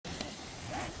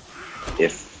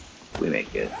if we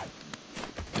make it.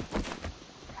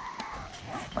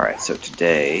 Alright, so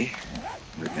today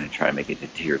we're going to try to make it to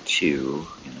Tier 2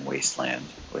 in the Wasteland.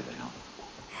 Where the hell?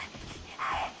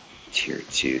 Tier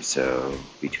 2, so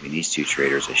between these two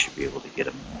traders I should be able to get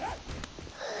them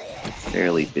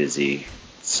fairly busy.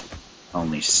 It's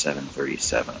only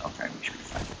 7:37. Okay, we should be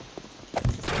fine.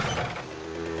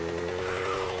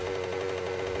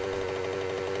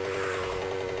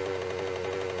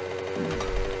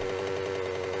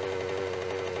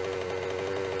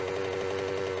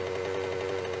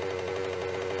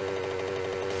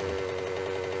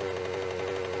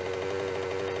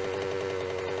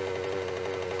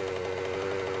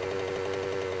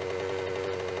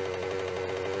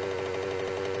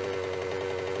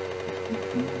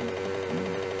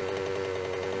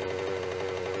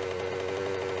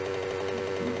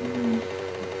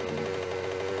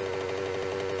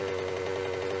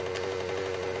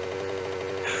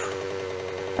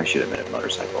 I should have been a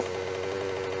motorcycle.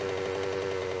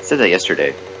 I said that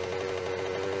yesterday.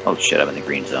 Oh shit, I'm in the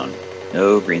green zone.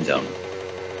 No green zone.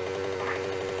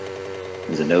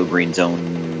 There's a no green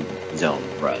zone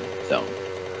run zone.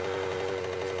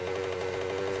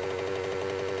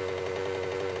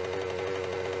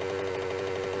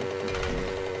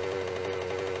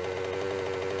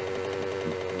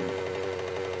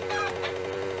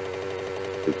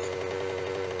 Oops.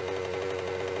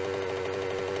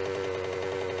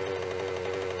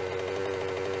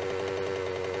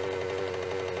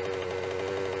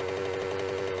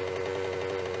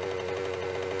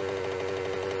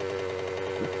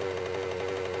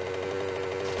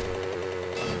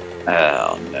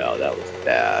 Oh no, that was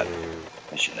bad.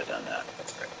 I shouldn't have done that.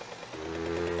 That's great.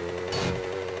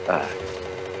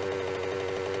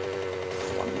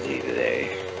 Clumsy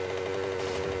today.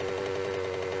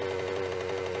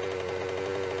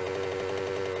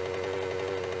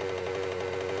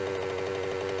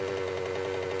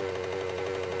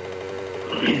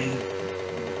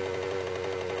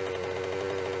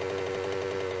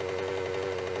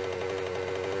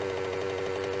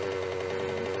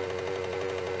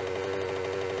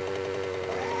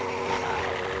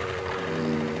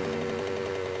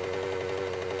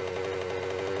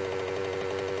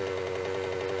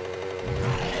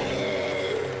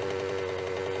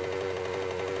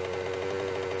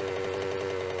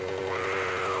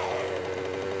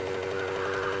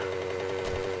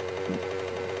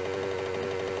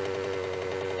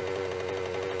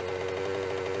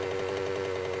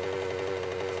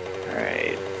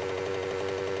 Alright.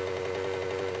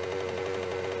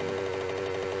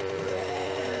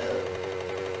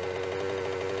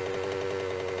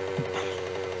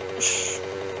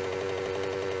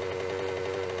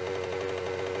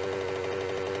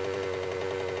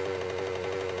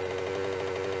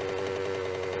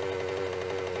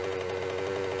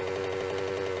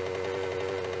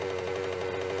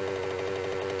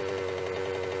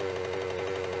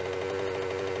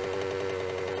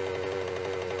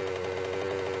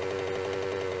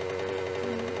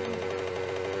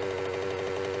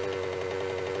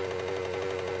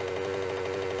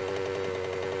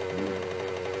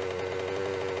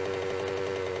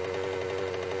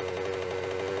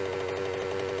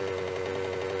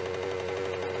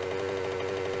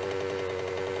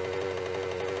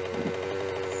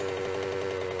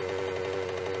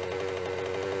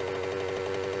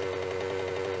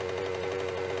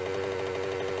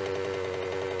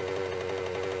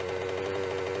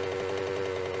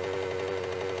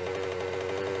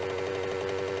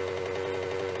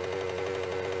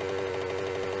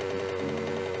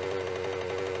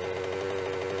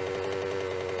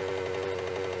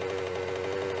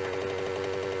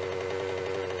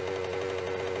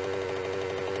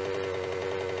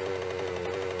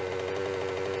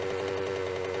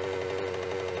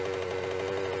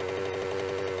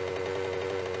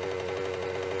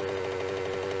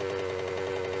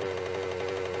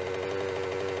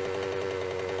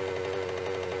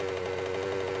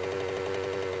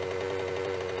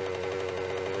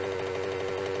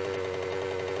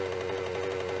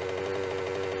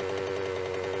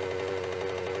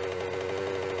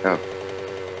 Oh.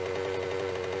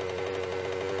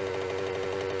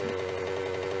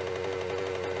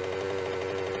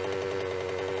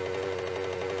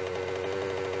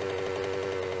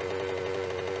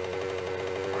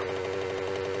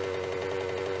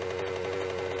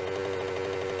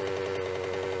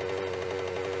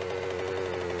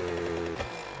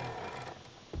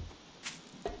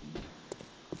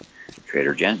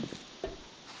 Trader Jen.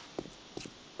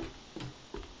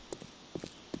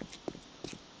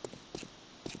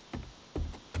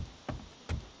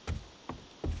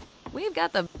 We've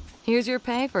got the Here's your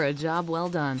pay for a job well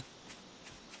done.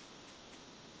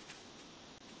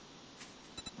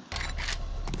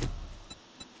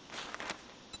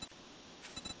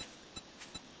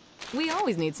 We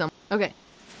always need some. Okay,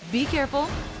 be careful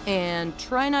and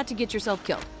try not to get yourself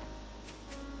killed.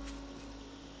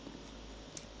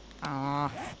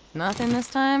 Aw, nothing this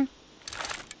time?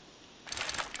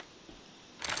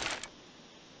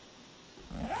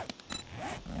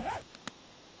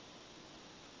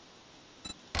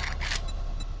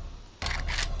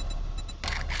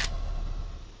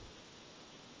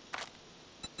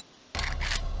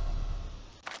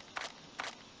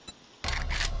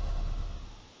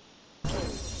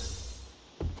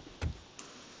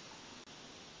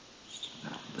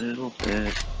 A little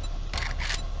bit.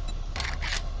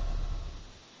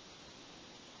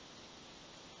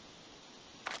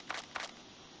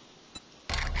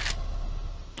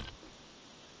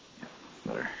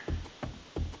 Better.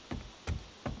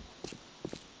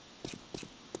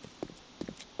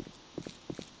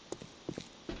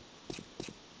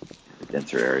 The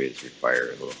denser areas require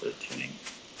a little bit of tuning.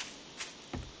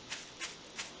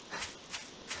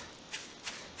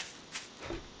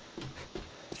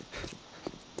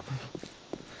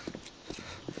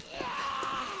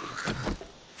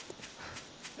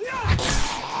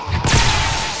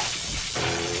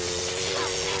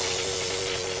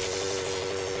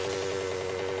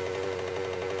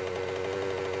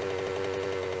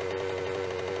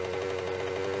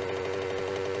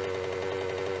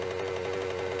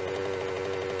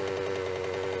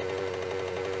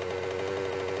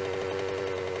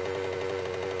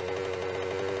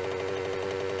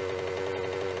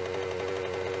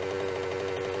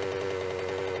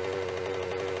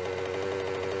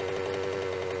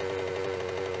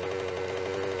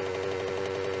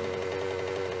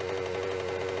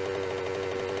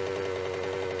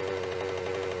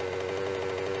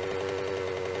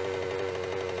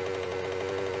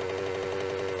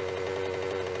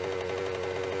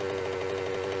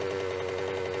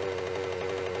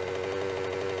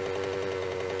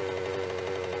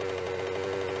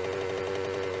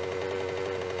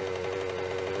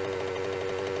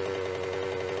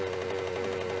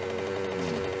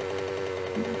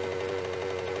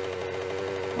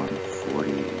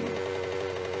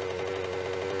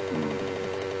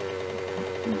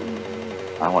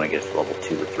 I want to get to level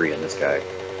 2 or 3 on this guy.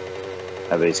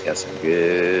 I bet he's got some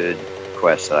good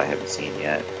quests that I haven't seen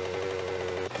yet.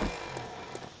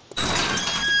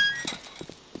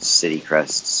 City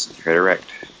crests, correct.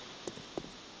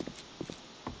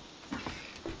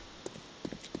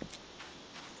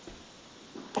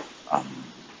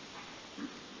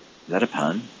 Is that a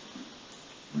pun?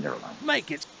 Never mind. Make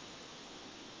it.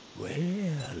 Well,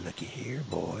 looky here,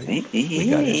 boy. We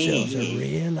got ourselves a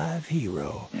real-life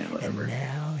hero, Yeah, and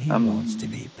now he wants to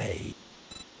be paid.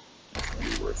 That's gonna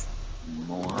be worth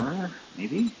more,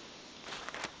 maybe?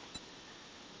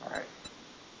 Alright.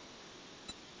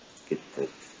 Let's get the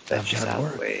fetches out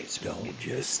of the way so we can Don't get this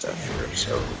just stuff stand first.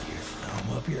 there with your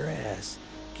thumb up your ass.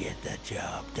 Get the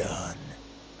job done.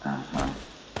 Uh-huh.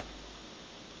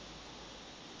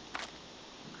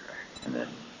 Okay, and then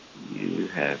you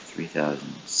have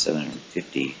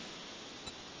 3,750.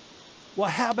 Well,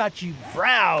 how about you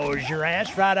browse your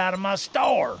ass right out of my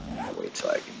store? I'll wait till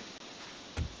I can.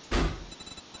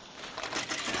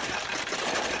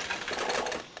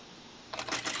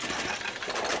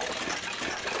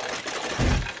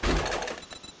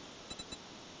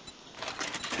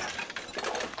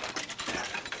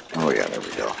 Oh yeah, there we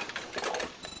go.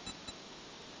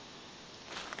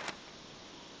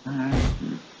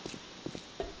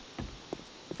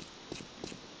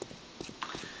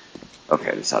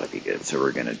 Okay, this ought to be good. So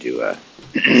we're gonna do a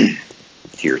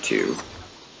tier 2.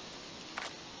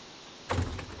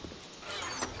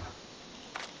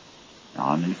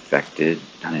 Non-infected.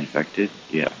 Non-infected?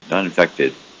 Yeah,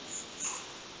 non-infected.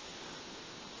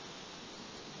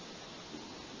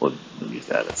 We'll use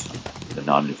that as the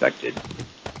non-infected.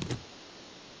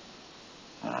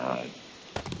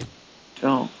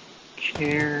 Don't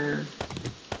care.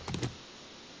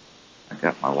 I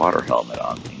got my water helmet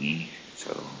on thingy,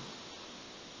 so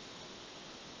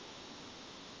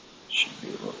should be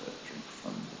able to drink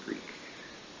from the creek.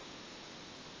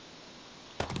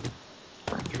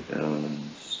 Burn through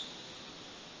those.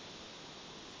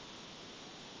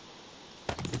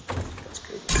 That's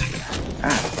good.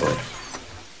 Ah, boy.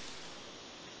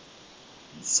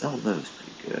 Sell those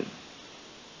pretty good.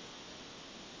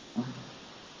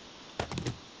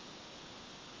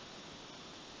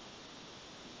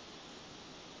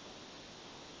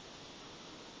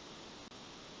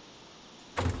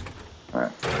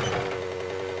 Alright.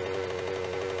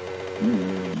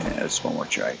 Yeah, just one more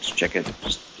try. Just check it.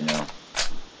 Just, you know,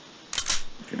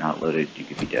 if you're not loaded, you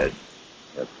could be dead.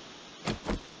 Yep.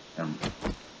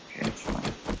 Okay, that's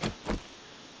fine.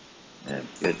 And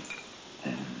good.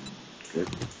 And good.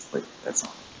 Wait, that's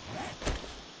not.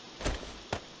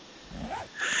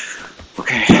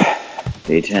 Okay.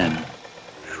 Day 10.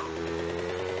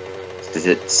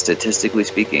 Statistically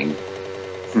speaking,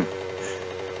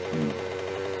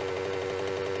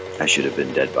 I should have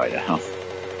been dead by now.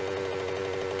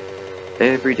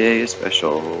 Every day is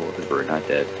special because we're not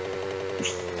dead.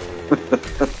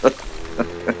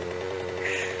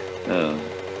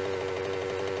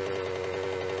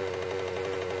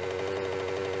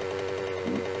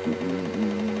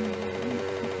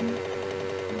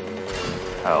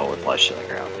 Oh, with less shit on the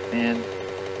ground. Man.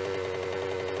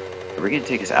 Are we going to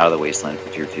take us out of the wasteland for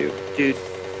tier 2? Dude.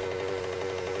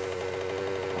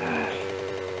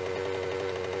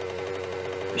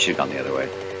 We should have gone the other way.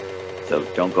 So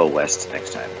don't go west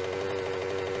next time.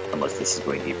 Unless this is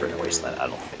going deeper in the wasteland. I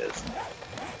don't think it is.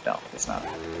 No, it's not.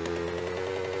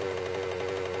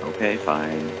 Okay,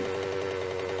 fine.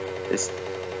 This...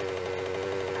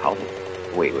 How...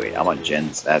 Wait, I'm on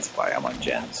gens. That's why I'm on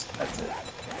gens. That's it.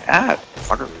 Ah!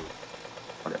 Fucker.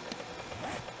 Okay.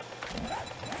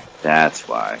 That's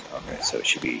why. Okay, so it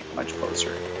should be much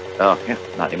closer. Oh, yeah,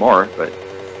 not anymore, but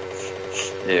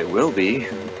it will be.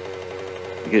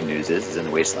 The good news is it's in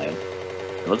the wasteland.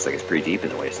 It looks like it's pretty deep in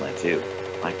the wasteland, too.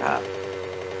 My God.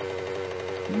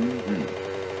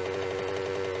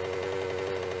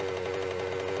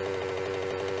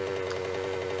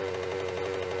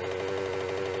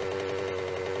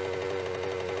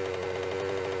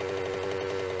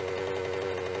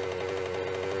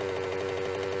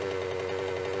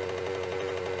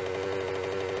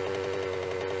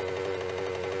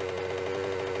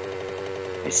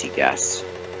 I see gas.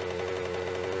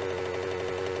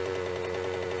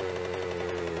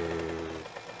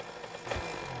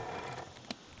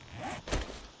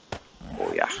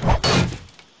 Oh yeah.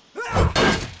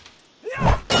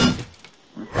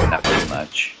 Not very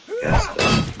much.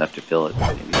 Guess enough to fill it.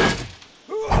 Maybe.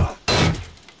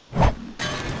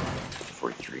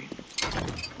 43.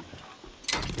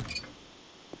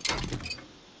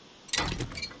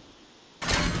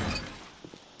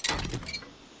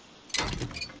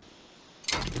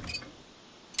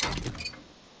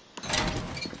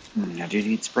 I do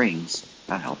need springs.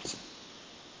 That helps.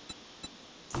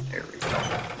 There we go.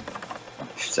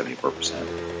 74%.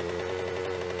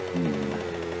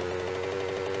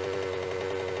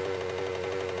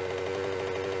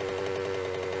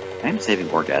 I am saving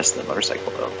more gas than the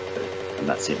motorcycle though, but I'm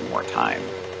not saving more time.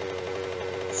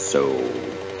 So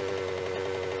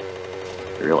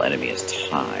the real enemy is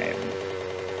time.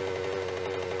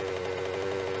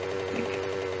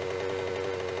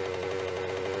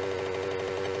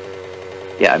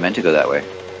 Yeah, I meant to go that way.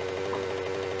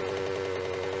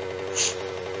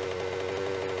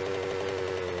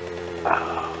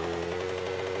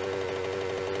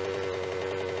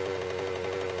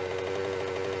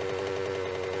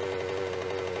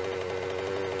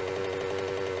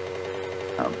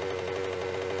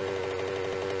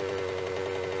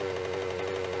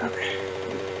 Okay.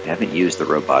 I haven't used the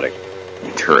robotic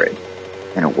turret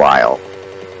in a while,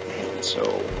 so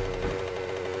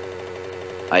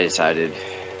I decided,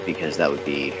 because that would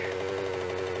be,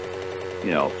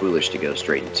 you know, foolish to go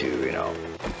straight into, you know,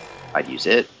 I'd use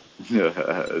it.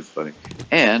 It's funny.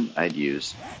 And I'd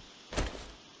use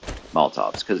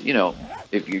Molotovs, because, you know,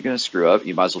 if you're going to screw up,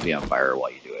 you might as well be on fire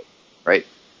while you do it, right?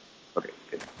 Okay,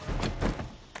 good.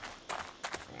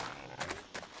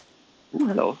 Ooh,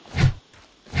 hello.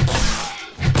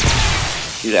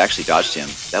 Dude, I actually dodged him.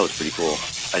 That was pretty cool.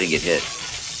 I didn't get hit.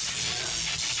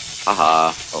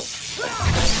 Haha. Oh.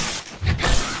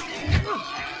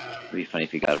 It'd be funny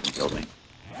if he got up and killed me.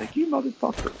 Like, you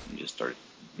motherfucker. He just started,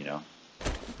 you know.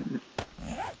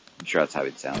 I'm sure that's how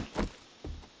he'd sound.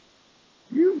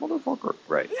 You motherfucker.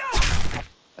 Right.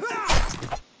 That's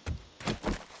it.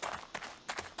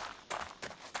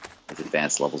 That's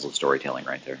advanced levels of storytelling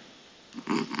right there.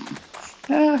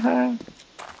 Okay.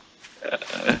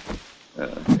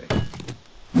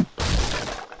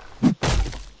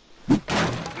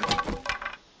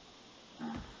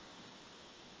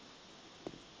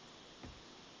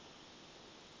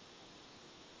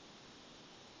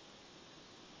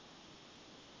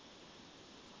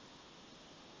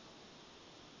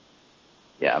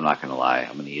 Yeah, I'm not gonna lie.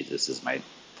 I'm gonna use this as my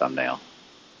thumbnail.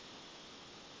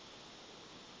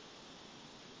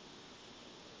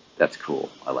 That's cool.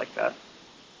 I like that.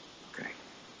 Okay.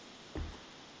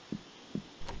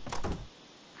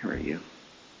 Where are you?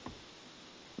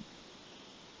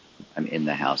 I'm in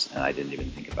the house and I didn't even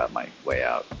think about my way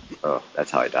out. Oh,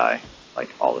 that's how I die,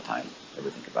 like all the time. Never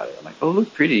think about it. I'm like, oh,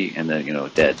 look pretty, and then, you know,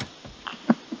 dead.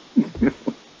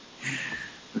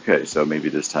 Okay, so maybe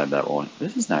this time that won't.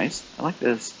 This is nice. I like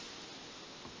this.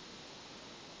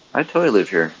 I'd totally live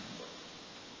here.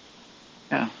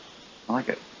 Yeah, I like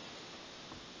it.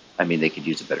 I mean, they could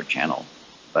use a better channel,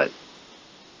 but...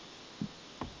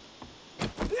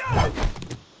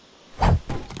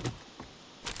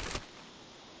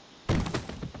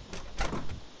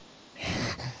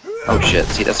 Oh shit,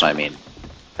 see, that's what I mean.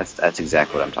 That's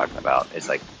exactly what I'm talking about. It's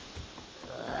like...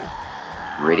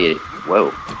 Radiate...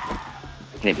 Whoa.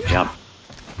 I can't even jump.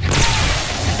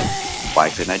 Why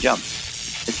couldn't I jump?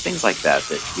 It's things like that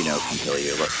that, you know, can kill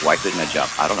you. Look, why couldn't I jump?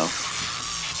 I don't know.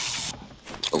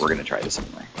 But we're gonna try this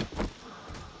anyway.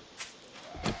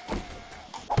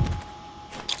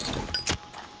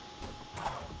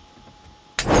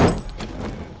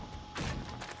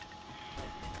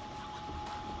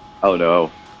 Oh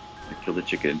no. I killed the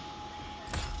chicken.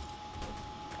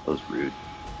 That was rude.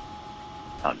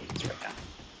 I don't need this right now.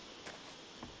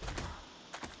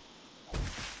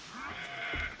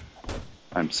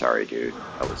 I'm sorry, dude.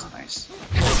 That was nice.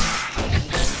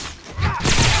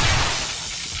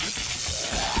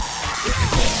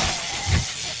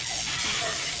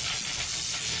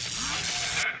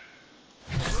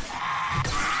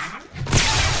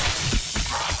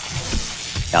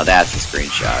 Now that's a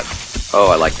screenshot. Oh,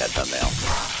 I like that thumbnail.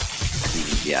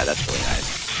 Yeah, that's really nice.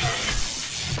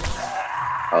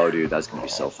 Oh, dude, that's gonna be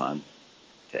so fun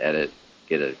to edit.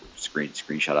 Get a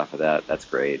screenshot off of that. That's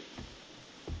great.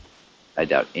 I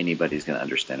doubt anybody's gonna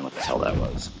understand what the hell that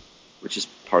was, which is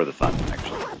part of the fun,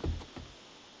 actually.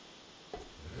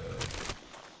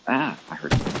 Ah, I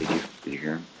heard him. Did you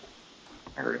hear him?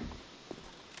 I heard him.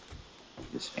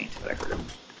 He was faint, but I heard him.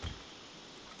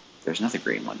 There's another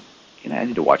green one. And I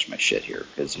need to watch my shit here,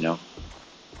 because, you know,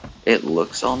 it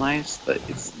looks all nice, but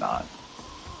it's not.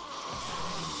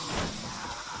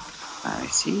 I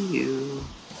see you.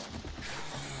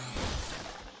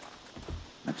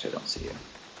 Actually, I don't see you.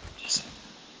 Just...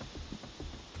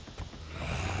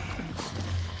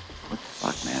 What the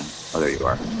fuck, man? Oh, there you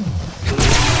are.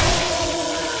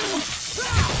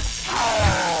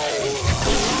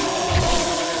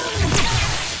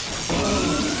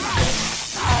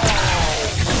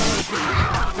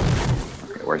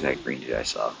 Okay, where's that green dude I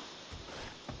saw?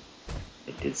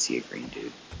 I did see a green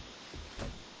dude.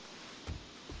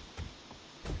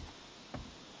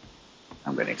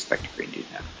 I'm going to expect a green dude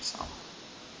now, so...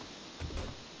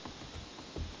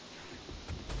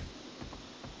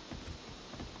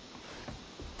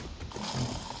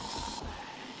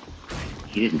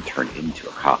 He didn't turn into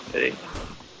a cop, did he?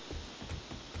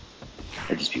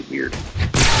 That'd just be weird.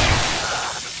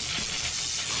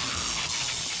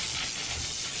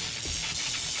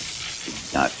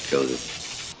 Did not go to...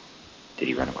 Did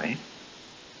he run away?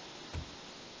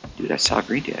 Dude, I saw a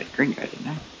green guy, didn't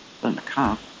I? Wasn't a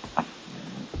cop. Oh.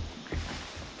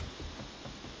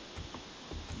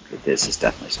 Okay, this is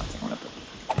definitely something I'm gonna put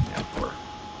down for.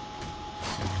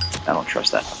 I don't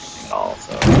trust that fucking thing at all,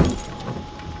 so...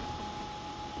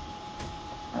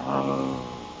 Oh,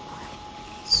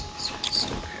 yes.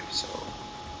 Okay, so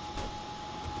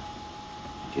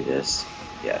do this.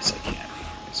 Yes, I can.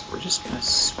 Okay, so we're just gonna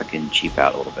fucking cheap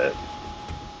out a little bit.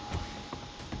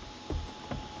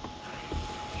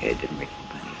 Okay, it didn't make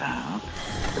anybody up.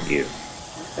 For you,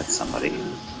 that's somebody.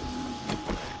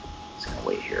 Just gonna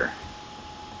wait here.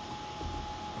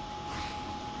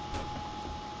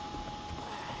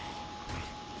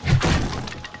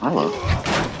 Hello.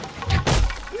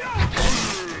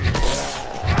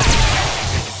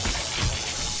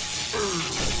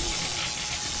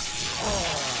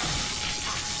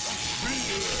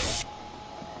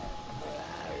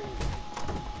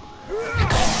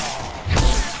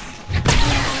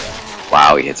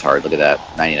 Wow, he hits hard. Look at that.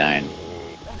 99.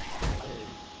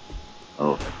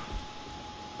 Oh.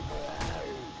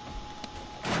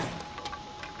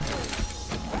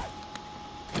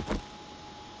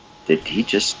 Did he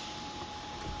just...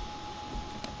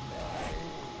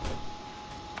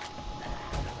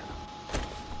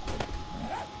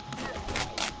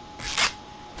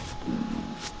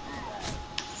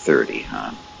 $30,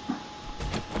 huh?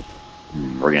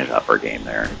 We're gonna up our game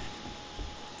there.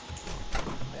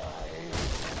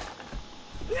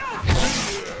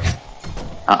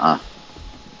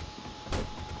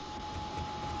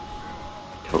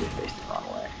 Totally faced the wrong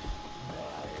way.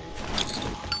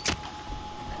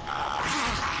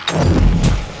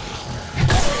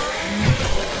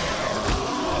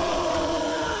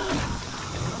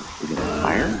 We're gonna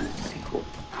fire? Okay, cool.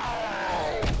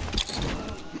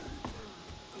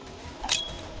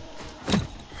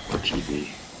 Or TV.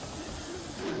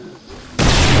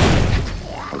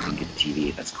 Oh, we can get the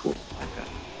TV. That's cool. I like that.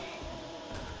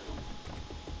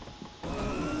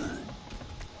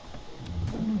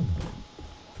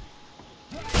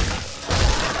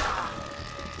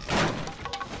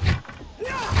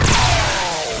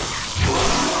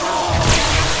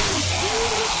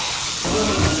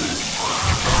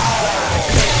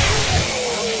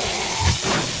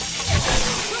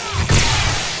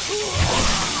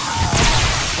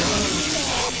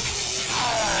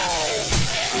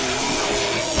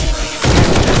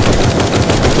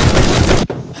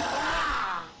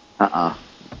 Uh-uh.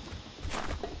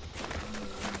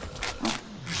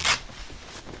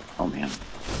 Oh, man.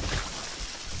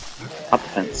 Up the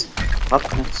fence. Up the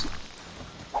fence.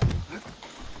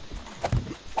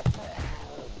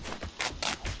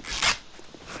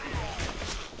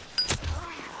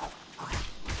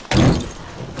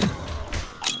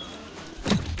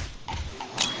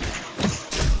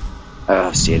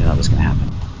 See, I didn't know this was gonna happen.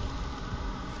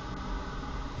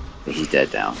 But he's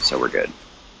dead now, so we're good.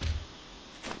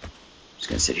 Just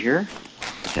gonna sit here,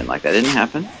 pretend like that didn't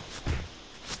happen.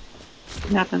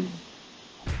 Didn't happen.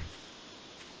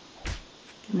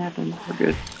 Didn't happen. We're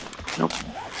good. Nope.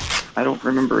 I don't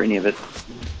remember any of it.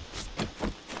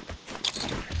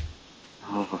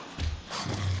 Oh.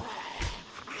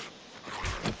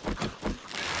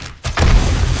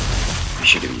 I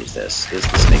should have used this.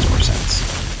 This makes more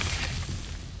sense.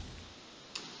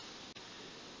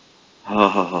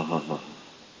 Oh.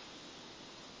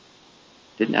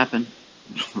 Didn't happen.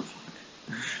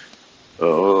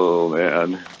 Oh,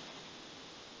 man.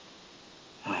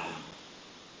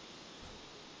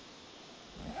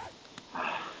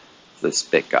 The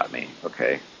spit got me.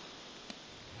 Okay.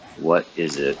 What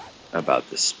is it about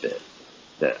the spit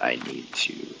that I need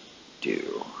to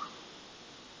do?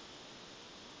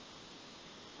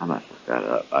 I'm gonna fuck that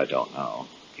up. I don't know.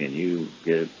 Can you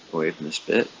get away from the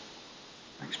spit?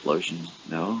 Explosions?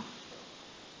 No?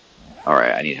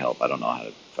 Alright, I need help. I don't know how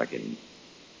to fucking...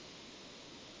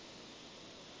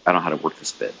 I don't know how to work the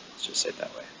spit. Let's just say it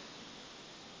that way.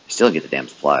 I still get the damn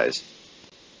supplies.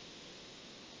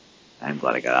 I'm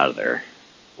glad I got out of there.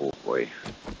 Oh boy.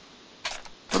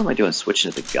 What am I doing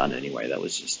switching to the gun anyway? That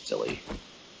was just silly.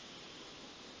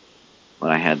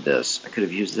 When I had this, I could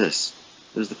have used this.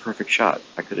 It was the perfect shot.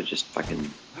 I could have just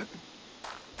fucking...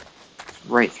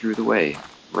 right through the way.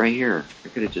 Right here. I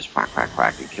could have just whack, whack,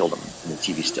 whack and killed him. And the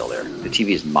TV's still there. The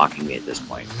TV is mocking me at this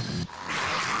point.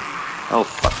 Oh,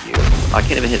 fuck you. Oh, I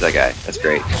can't even hit that guy. That's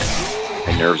great.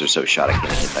 My nerves are so shot I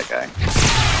can't hit that guy.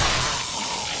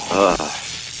 Ugh.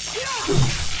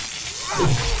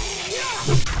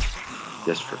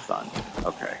 Just for fun.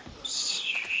 Okay.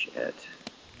 Shit.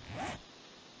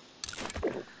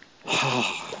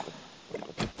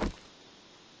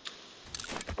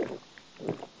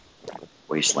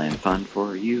 Wasteland fun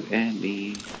for you and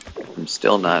me. I'm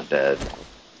still not dead.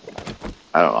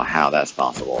 I don't know how that's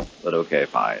possible, but okay,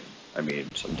 fine. I mean,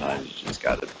 sometimes you just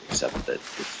gotta accept that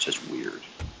it's just weird.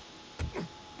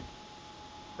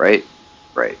 Right?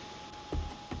 Right.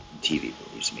 TV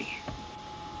believes me.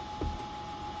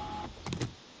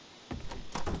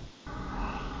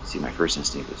 See, my first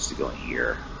instinct was to go in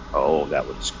here. Oh, that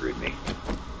would have screwed me.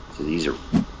 So these are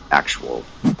actual,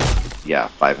 yeah,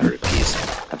 500 apiece.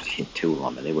 I have to hit 2 of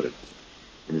them, and they would have,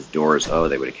 and his doors, oh,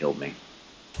 they would have killed me.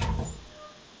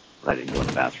 But I didn't go in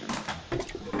the bathroom.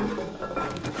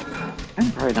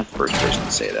 I'm probably not the first person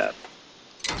to say that.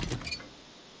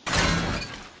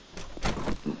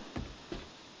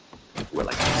 We're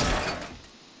like this.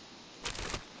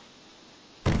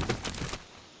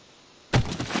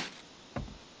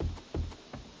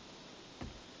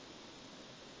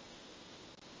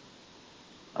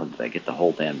 Oh, did I get the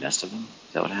whole damn nest of them?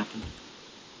 Is that what happened?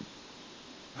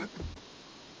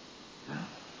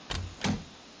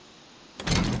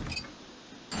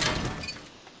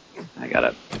 I got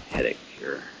a headache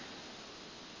here.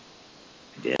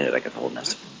 I did, I got the whole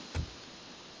nest of them.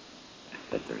 I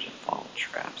bet there's a fall of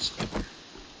traps.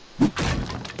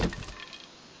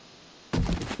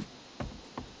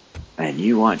 And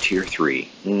you want tier 3.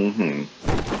 Mm-hmm.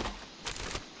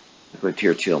 Look what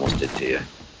tier 2 almost did to you.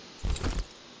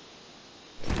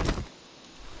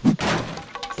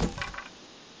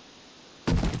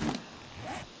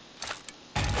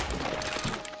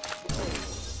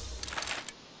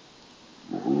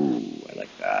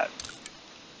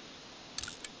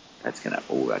 That's gonna,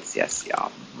 oh, that's, yes, yeah,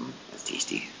 that's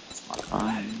tasty. That's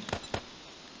modified.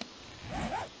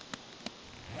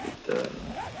 Get the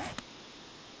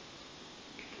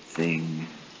thing.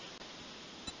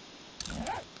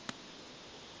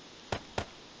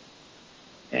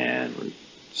 And we're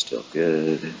just Still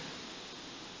good.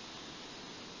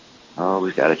 Oh,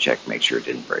 we've got to check, make sure it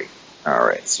didn't break.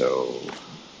 Alright, so...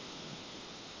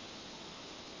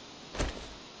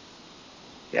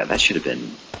 yeah, that should have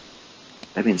been...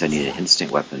 that means I need an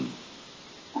instant weapon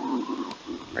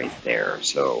right there,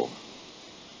 so...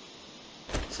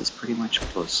 this is pretty much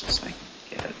close as I can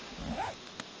get.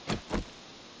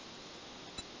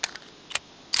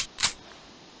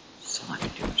 Still not going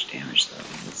to do much damage, though.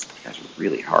 These guys are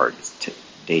really hard. It's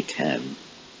day 10.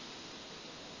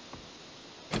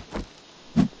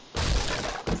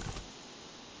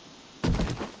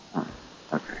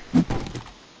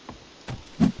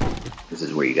 This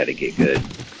is where you got to get good.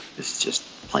 This is just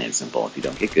plain and simple. If you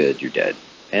don't get good, you're dead.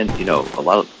 And you know, a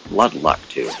lot of luck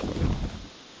too.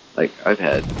 Like I've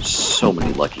had so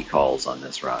many lucky calls on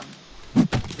this run.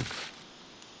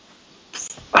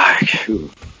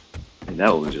 And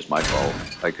that was just my fault.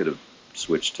 I could have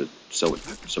switched to so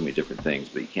many different things,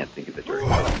 but you can't think of it during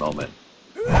that moment.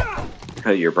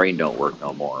 Because your brain don't work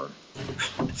no more.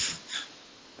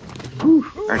 Whew,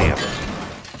 I already have this.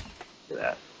 Look at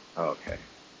that. Okay.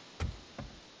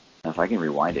 Now, if I can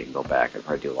rewind it and go back, I'd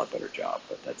probably do a lot better job,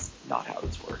 but that's not how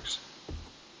this works.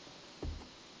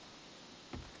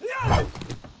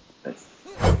 That's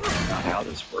not how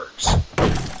this works.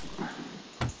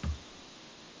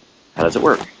 How does it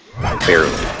work? Barely.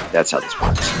 That's how this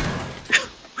works.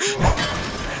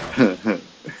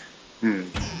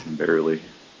 Barely.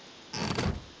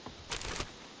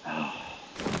 Am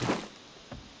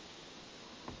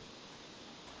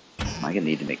I going to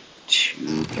need to make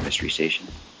 2 chemistry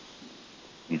stations?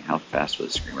 I mean, how fast would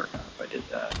the screamer go if I did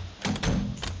that?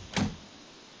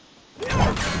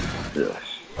 Ugh.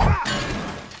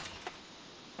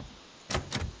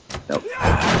 Nope.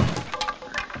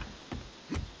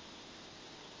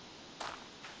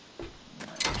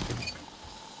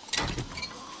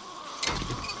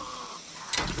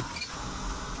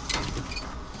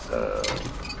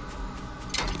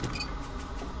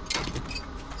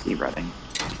 Is he running?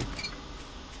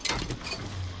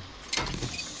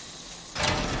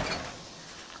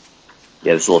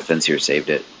 Yeah, this little fence here saved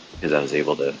it, because I was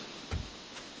able to,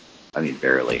 I mean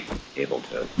barely able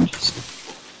to just,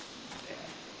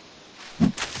 yeah.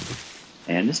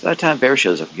 And this is about time bear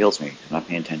shows up and kills me. I'm not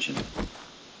paying attention.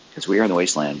 Because we are in the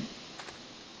wasteland,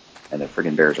 and the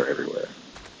friggin' bears are everywhere.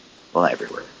 Well, not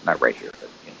everywhere. Not right here, but,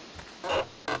 you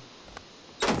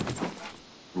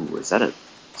know. Ooh, is that a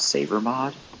saber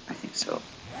mod? I think so.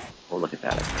 Well, look at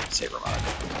that, saber mod.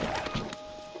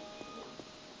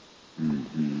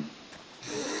 Mm-hmm.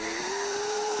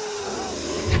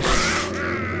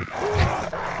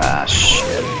 Ah,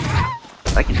 shit.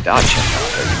 I can dodge him now, I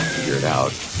can figure it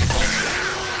out.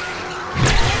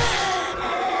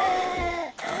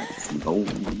 Alright, some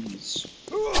bones.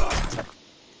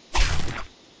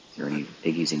 Is there any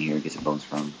piggies in here to get some bones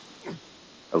from?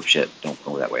 Oh shit, don't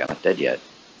go that way, I'm not dead yet.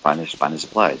 Find the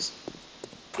supplies.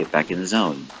 Get back in the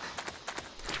zone.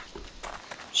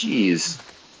 Jeez.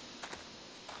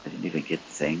 I didn't even get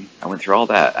the thing. I went through all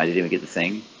that. I didn't even get the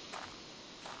thing.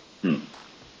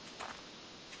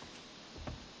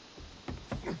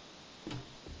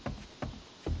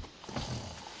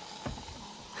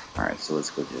 Alright, so let's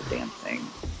go to the damn thing.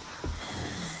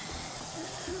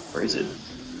 Where is it?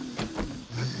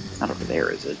 It's not over there,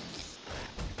 is it?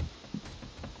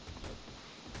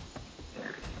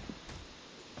 There.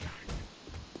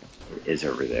 It is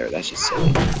over there. That's just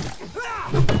silly.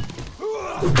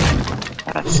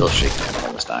 I'm still shaking. I'm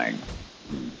almost dying.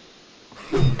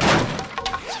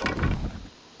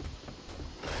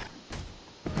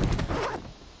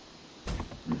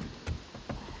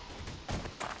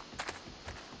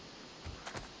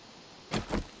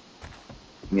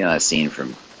 You know that scene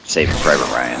from Saving Private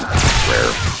Ryan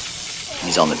where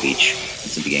he's on the beach.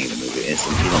 It's the beginning of the movie. He's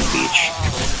on the beach.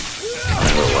 I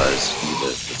don't know who it was.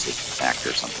 Maybe it's an actor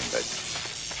or something, but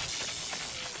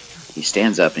he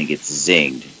stands up and he gets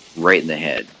zinged right in the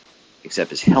head. Except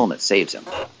his helmet saves him.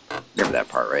 Remember that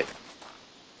part, right?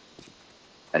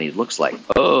 And he looks like,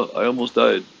 oh, I almost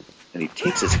died. And he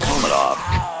takes his helmet off.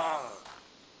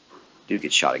 Dude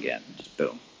gets shot again. Just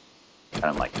boom. And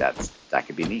I'm like, that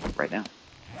could be me right now.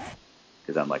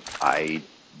 Because I'm like, I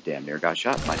damn near got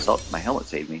shot myself. My helmet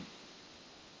saved me.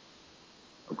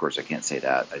 Of course, I can't say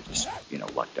that. I just, you know,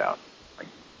 lucked out. Like,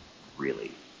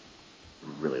 really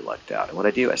lucked out. And what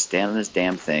I do, I stand on this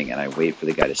damn thing and I wait for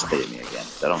the guy to spit at me again.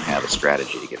 I don't have a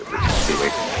strategy to get away from me.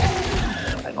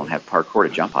 I don't have parkour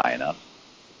to jump high enough.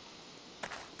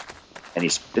 And he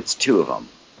spits 2 of them.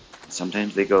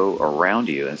 Sometimes they go around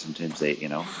you, and sometimes they, you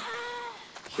know,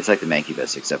 it's like the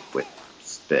Mancubus, except with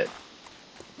spit.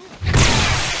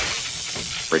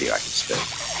 Radioactive spit.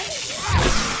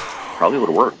 probably would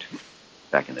have worked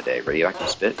back in the day. Radioactive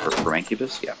spit for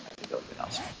Mancubus? Yeah, I think that would have been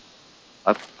awesome.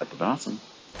 That would have been awesome.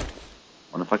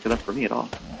 Wouldn't have fucked it up for me at all.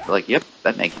 They're like, yep,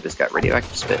 that Mancubus got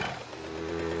radioactive spit.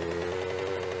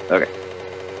 Okay.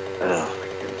 Oh my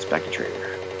goodness, back to trader.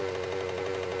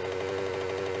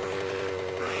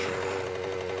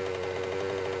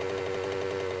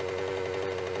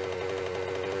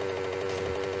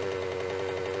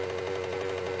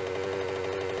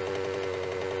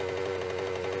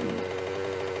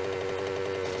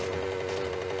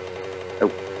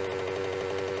 Oh.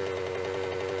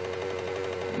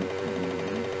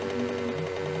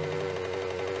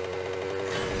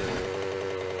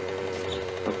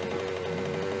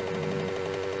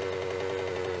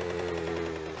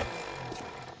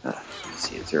 Let's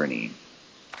see, is there any...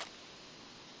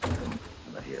 How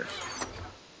about here?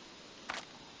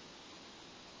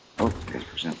 Oh, there's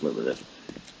percent lit with it.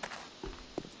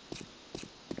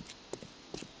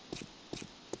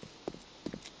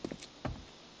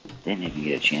 Didn't even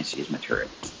get a chance to use my turret.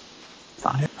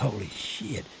 Fine. Holy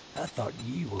shit, I thought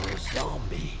you were a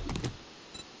zombie.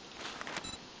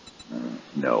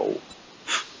 No.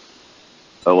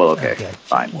 Oh, well, okay.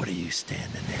 Fine. What are you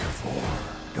standing there for?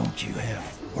 Don't you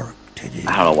have work to do?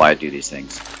 I don't know why I do these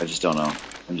things. I just don't know.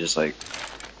 I'm just like,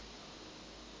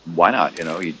 why not? You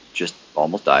know, you just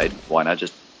almost died. Why not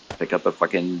just pick up a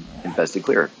fucking infested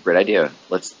clear? Great idea.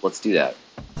 Let's do that.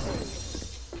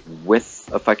 With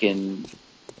a fucking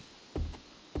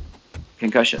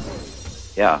concussion.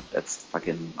 Yeah, that's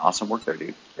fucking awesome work there,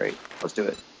 dude. Great. Let's do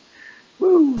it.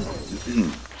 Woo!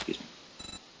 Excuse me.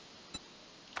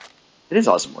 It is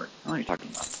awesome work. I don't know what you're talking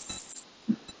about.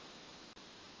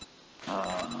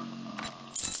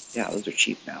 Yeah, those are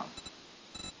cheap now.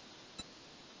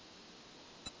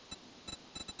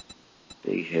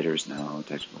 Big hitters, no.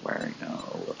 Technical wiring,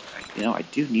 no. You know, I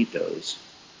do need those.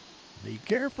 Be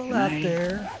careful out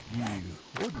there. You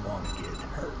wouldn't want to get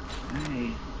hurt.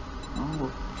 Hey.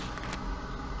 Oh.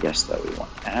 Yes, though, we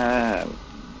want. Got it.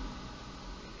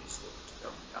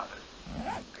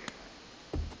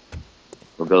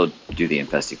 We'll go do the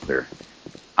infested clear.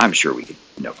 I'm sure we could,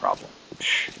 no problem.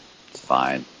 It's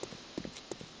fine.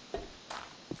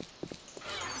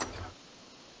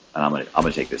 And I'm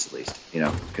gonna take this at least, you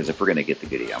know, because if we're gonna get the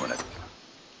goodie, I'm gonna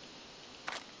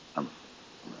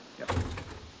yeah.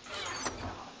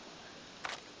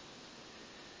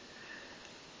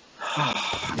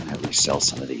 I'm gonna resell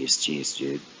some of these. Jeez,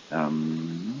 dude.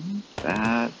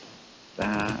 That.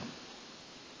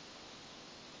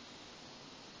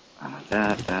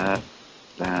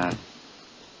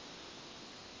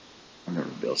 I'm never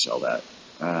be able to sell that.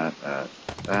 I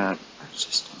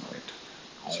just don't know that.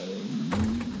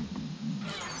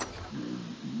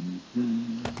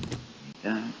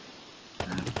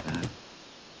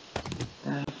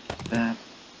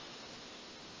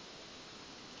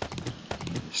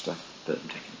 Stuff that I'm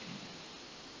taking.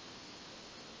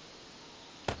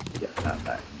 Yeah,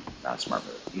 not smart.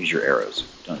 But use your arrows.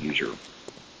 Don't use your.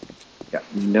 Got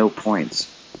no points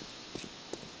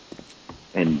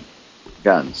in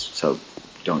guns, so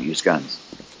don't use guns.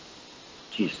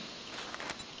 Jeez.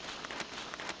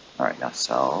 All right, now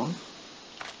sell.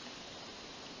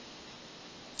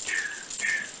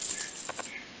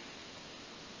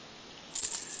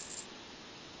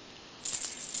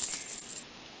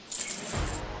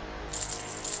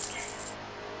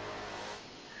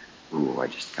 Ooh, I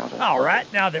just got it. All right,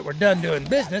 now that we're done doing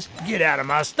business, get out of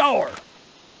my store.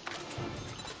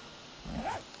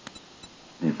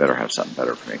 You better have something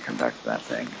better for me to come back to that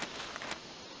thing.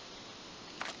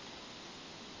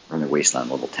 We're in the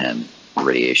wasteland level 10. The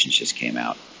radiations just came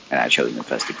out, and I chose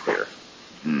infested clear.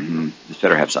 This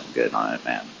better have something good on it,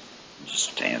 man. I'm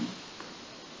just saying.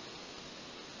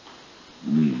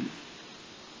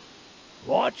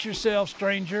 Watch yourself,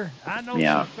 stranger. I know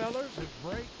some fellers who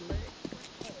break legs.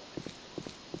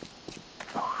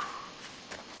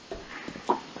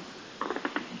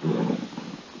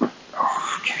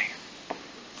 Okay.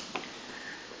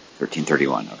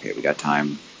 1331. Okay, we got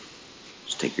time.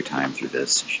 Just take your time through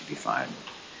this. It should be fine.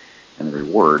 And the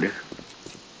reward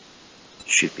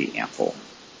should be ample.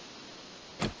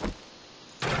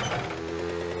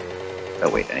 Oh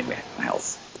wait, I need my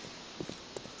health.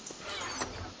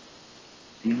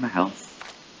 I need my health.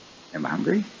 Am I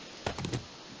hungry? I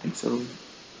think so.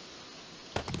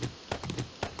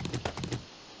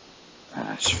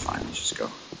 That's fine, let's just go.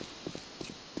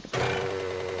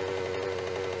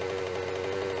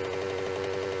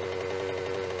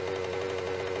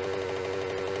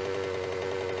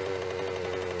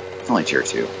 It's only tier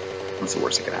 2. What's the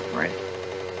worst that could happen, right?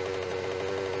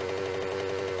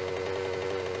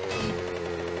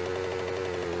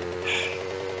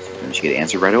 Don't you get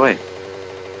answered right away?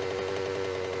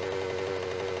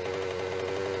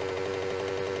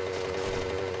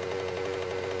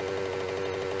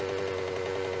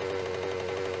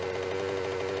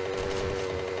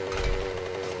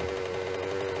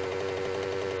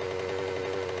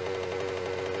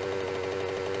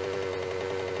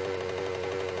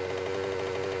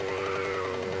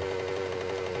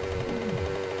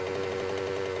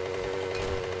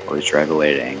 Always drive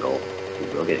away at an angle. You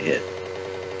will get hit.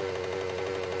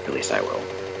 At least I will.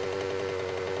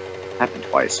 Happened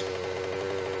twice.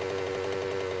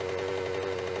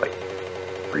 Like,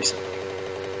 recently.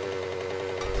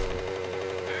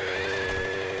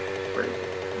 Where did it?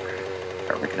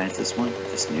 Okay. I recognize this one?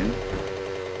 Is this new?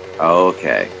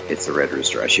 Okay. It's the red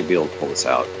rooster. I should be able to pull this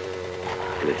out.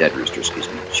 Or the dead rooster, excuse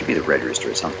me. It should be the red rooster.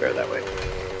 It sounds better that way.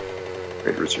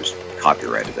 Red rooster's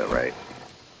copyrighted though, right?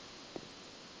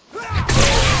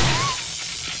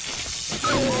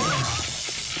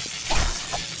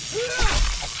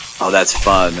 Oh, that's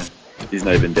fun. He's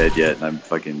not even dead yet, and I'm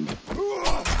fucking...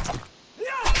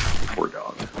 Poor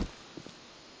dog.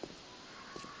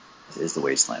 This is the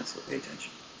wasteland, so pay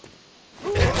attention.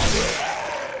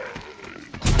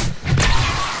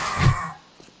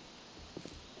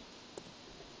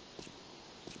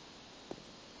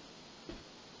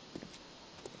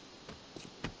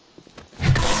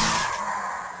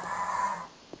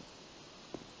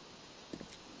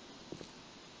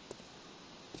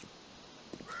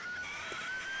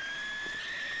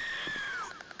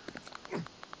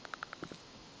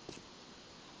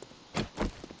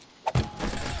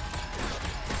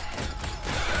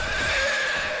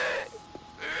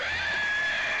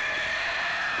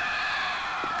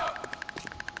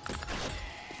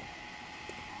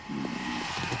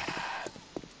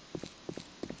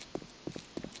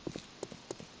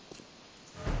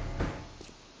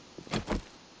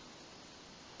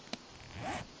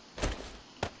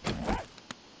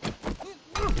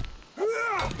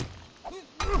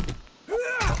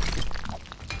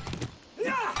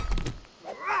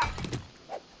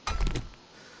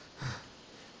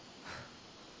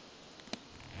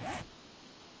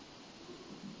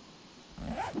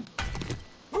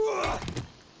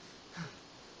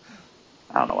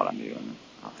 I don't know what I'm doing.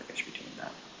 I don't think I should be doing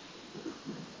that.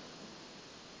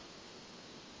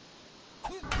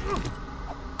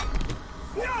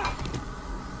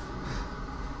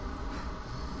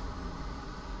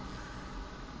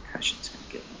 Concussion's gonna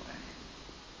get in the way.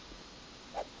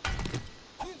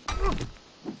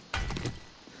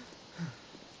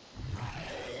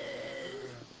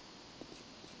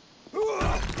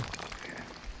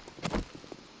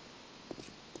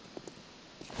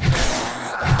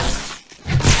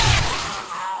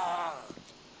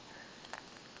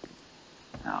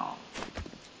 Now,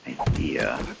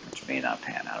 idea, which may not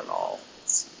pan out at all.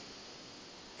 Let's see.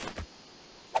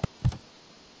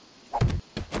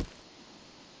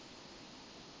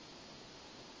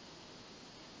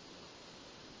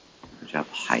 Good job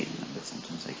hiding them, but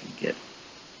sometimes I can get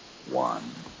one.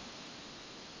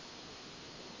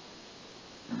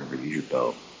 Remember, use your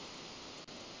bow.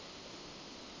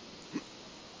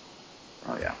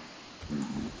 Oh yeah.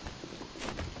 Mm-hmm.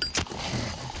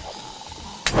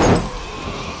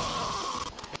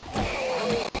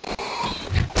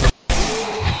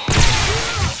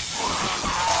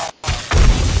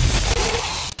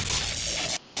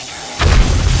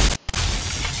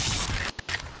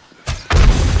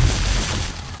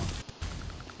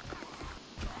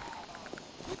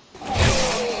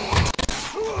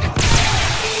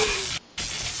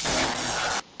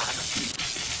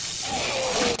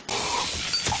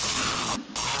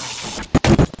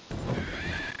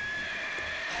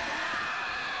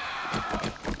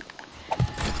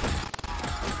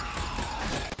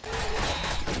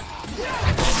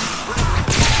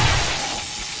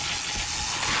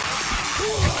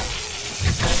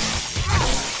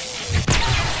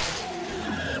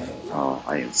 Oh,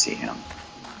 I didn't see him.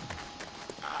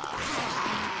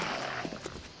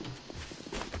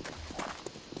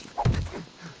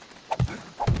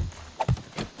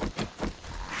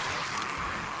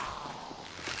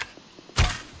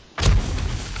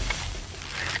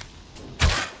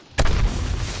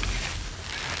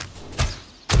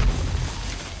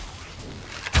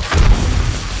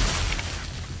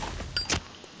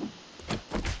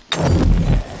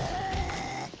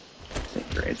 I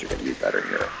think grades are going to be better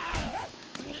here.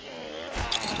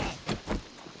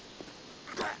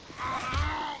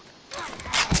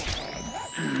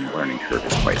 Learning curve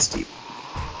is quite steep.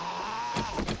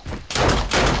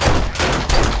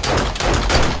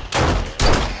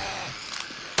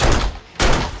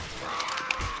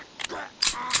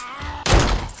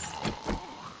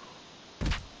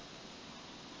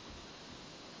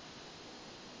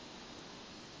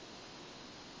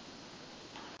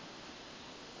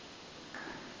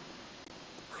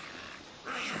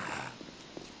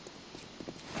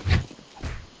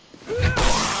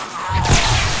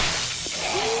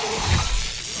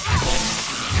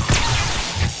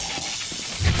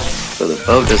 So the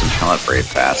boat doesn't come up very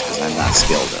fast because I'm not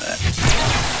skilled in it.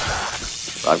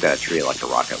 So I've got to treat it like a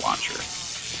rocket launcher.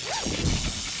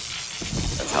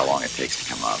 That's how long it takes to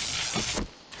come up.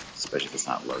 Especially if it's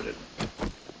not loaded.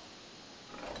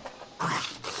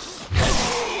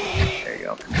 There you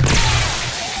go.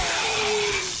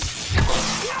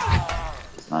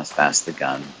 It's not as fast as the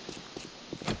gun.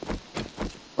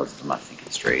 Or if I'm not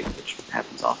thinking straight, which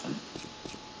happens often.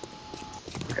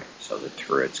 Okay, so the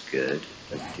turret's good.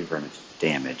 Doesn't do very much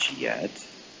damage yet.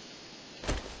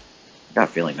 I've got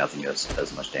a feeling nothing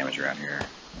does much damage around here.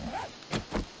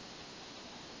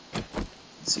 Let's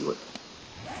see what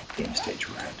game stage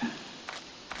we're at.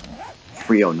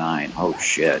 309. Oh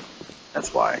shit.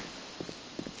 That's why.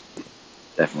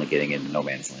 Definitely getting into no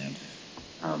man's land.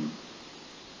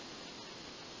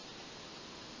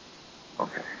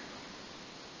 Okay.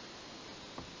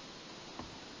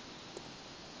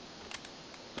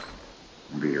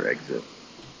 Remember your exit.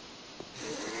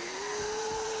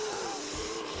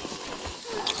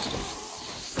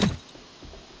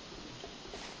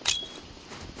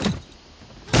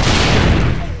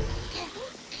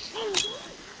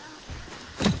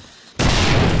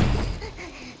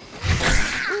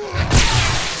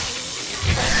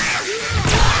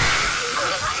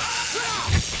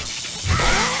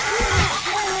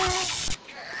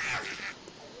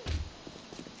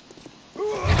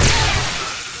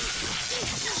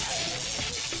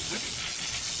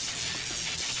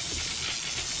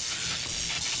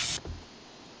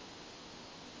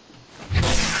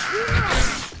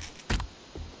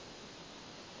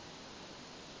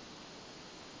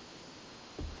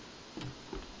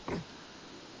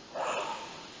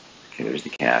 Okay, there's the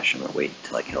cache. I'm gonna wait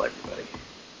until I kill everybody.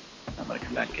 I'm gonna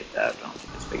come back and get that. I don't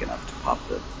think it's big enough to pop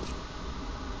the... It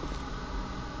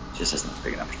just isn't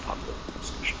big enough to pop the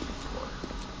special floor.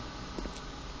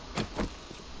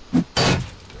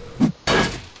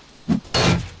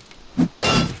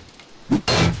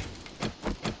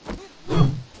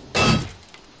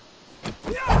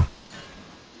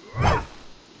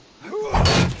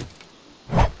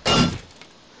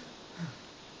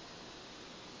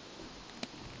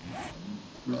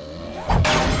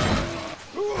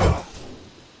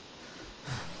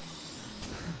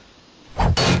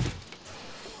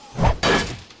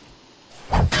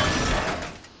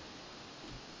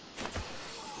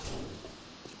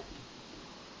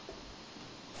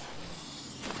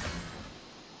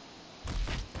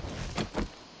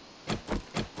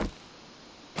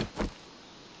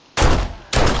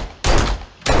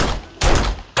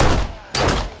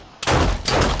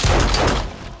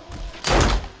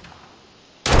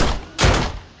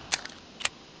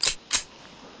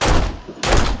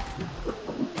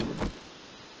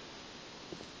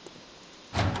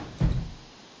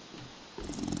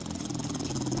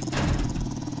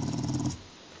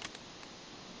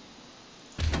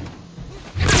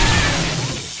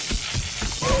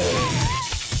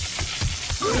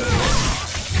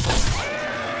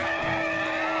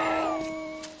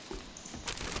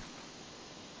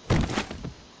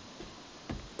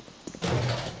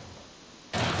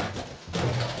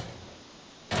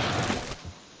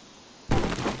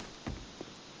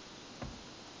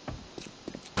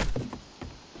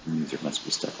 There must be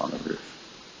stuff on the roof.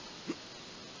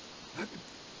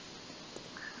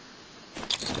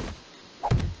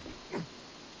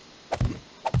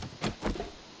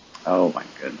 Oh my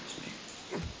goodness me.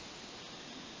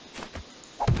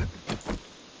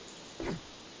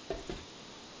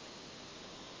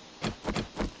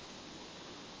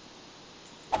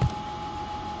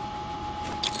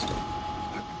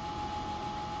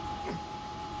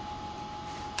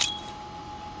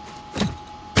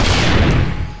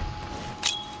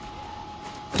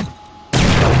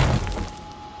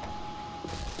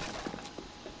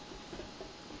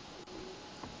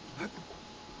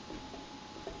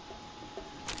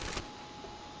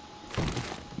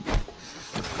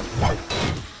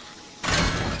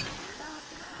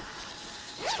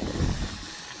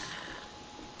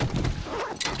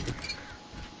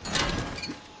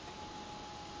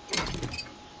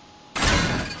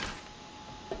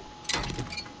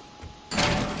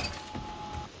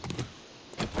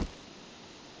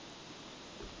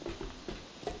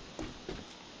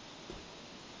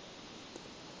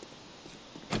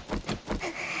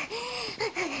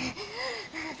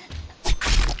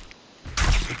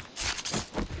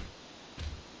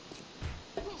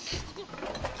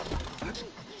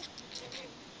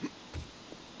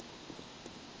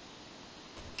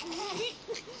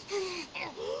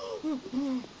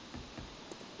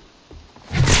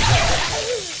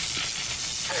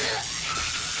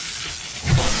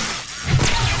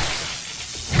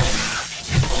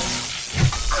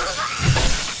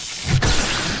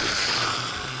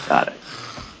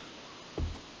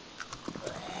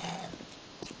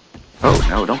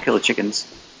 don't kill the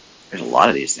chickens. There's a lot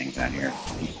of these things down here.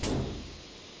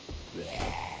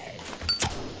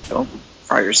 Don't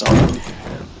fry yourself.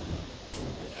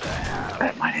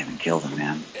 That might even kill them,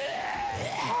 man.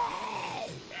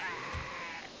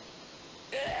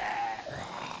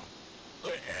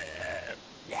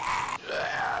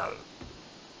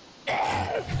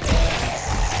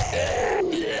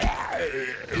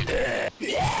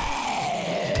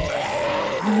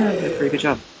 Did a pretty good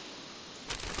job.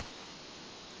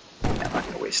 Yeah, I'm not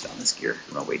going to waste it on this gear.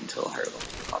 I'm going to wait until a higher level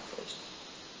to pop those.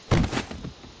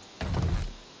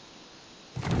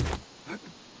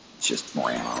 It's just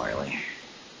more ammo, really.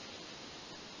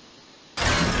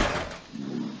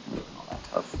 All that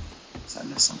tough. Did I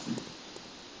miss something?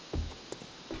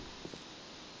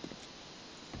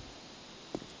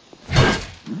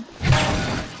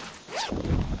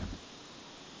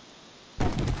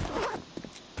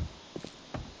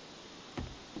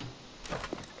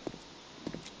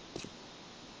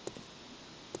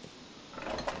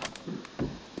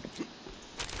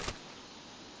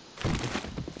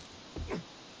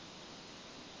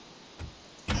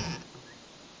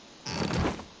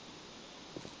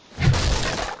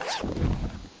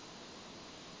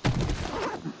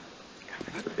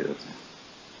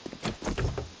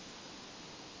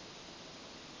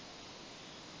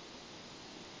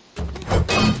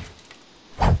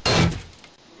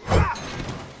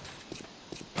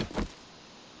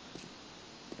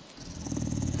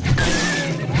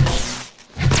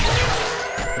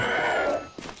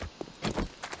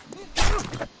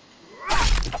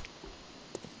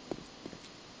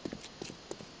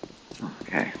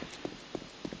 Okay.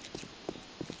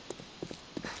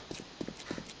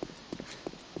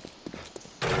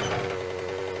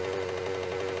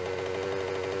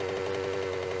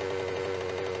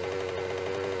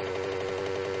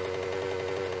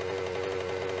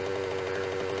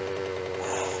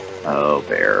 Oh,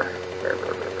 bear. Bear,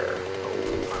 bear, bear, bear.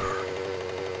 Oh.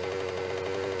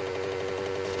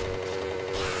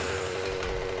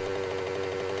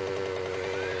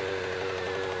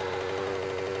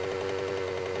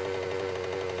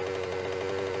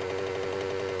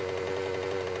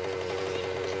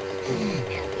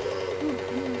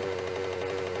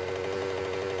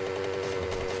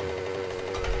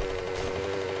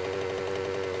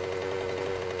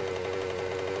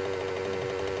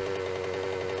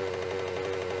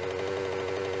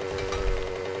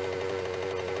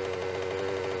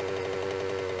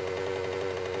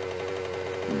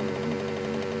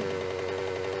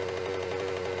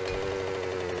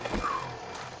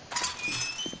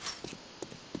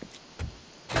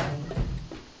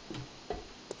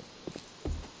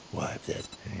 Wipe that.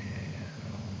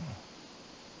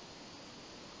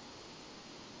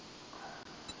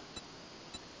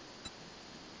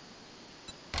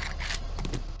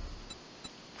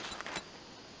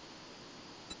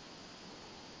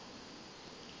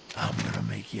 I'm gonna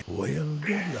make you well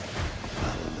good luck.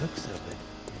 By the looks of it,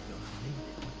 you're gonna need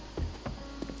it.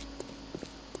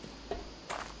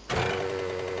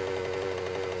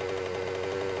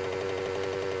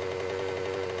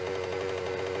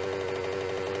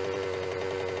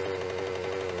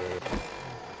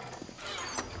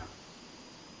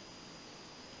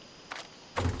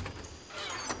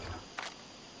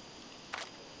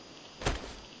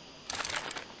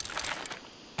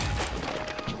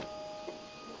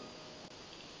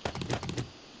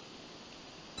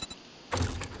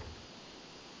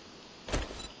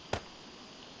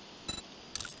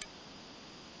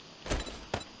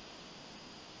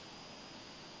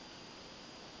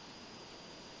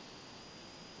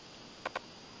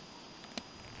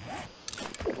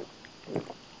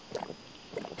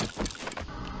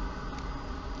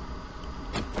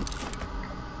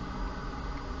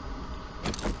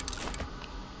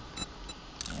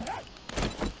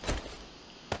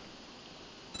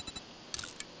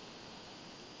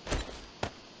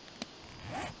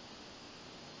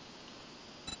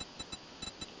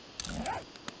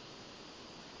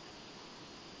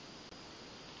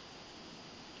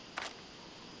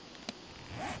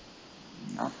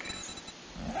 Okay.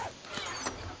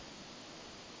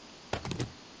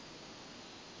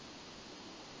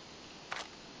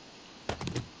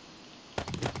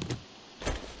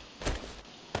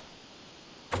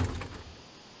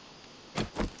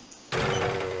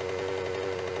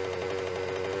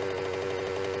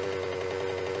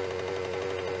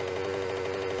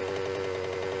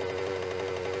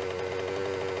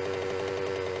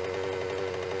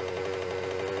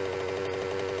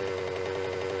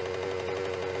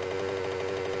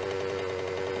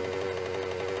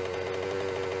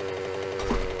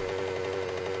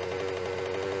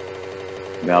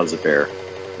 That was a bear.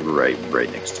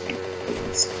 right next to me.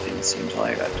 Didn't seem until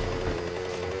I got to it.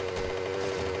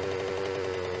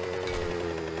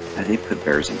 They put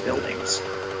bears in buildings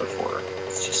before.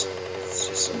 It's just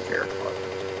unfair.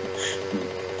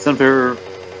 It's unfair.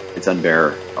 It's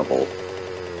unbearable.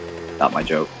 Not my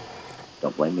joke.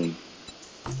 Don't blame me.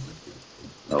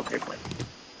 Okay, blame me.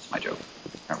 It's my joke.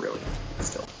 Not really.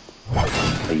 Still.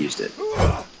 I used it.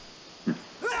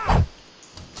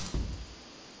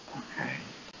 Okay.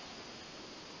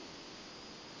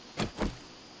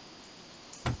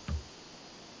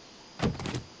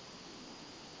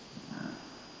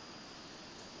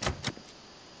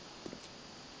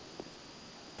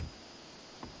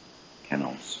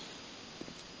 Kennels.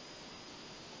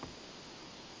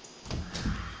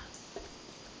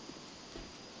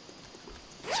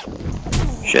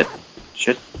 Shit.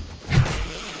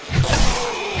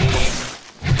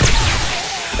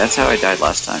 That's how I died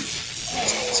last time.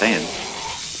 Just saying.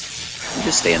 You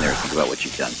just stand there and think about what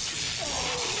you've done.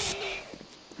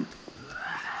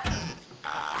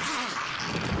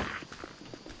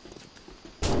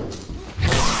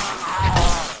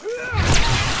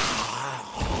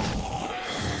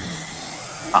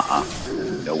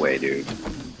 No way, dude.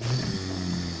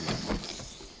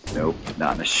 Nope,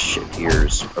 not in the shit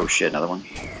ears. Oh shit, another one.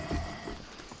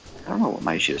 I don't know what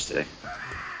my issue is today.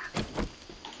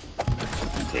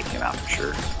 Take him out for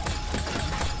sure.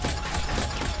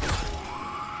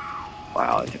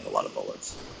 Wow, I took a lot of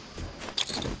bullets.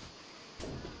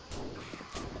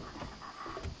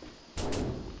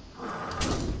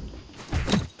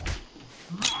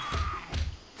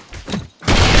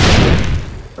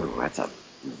 Oh, that's a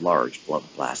large blood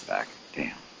blast back.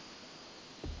 Damn.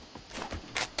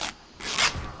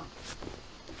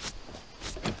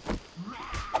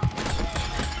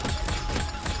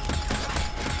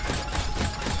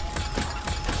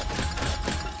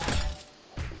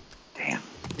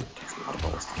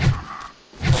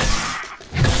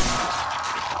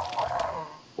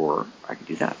 Or I could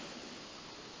do that.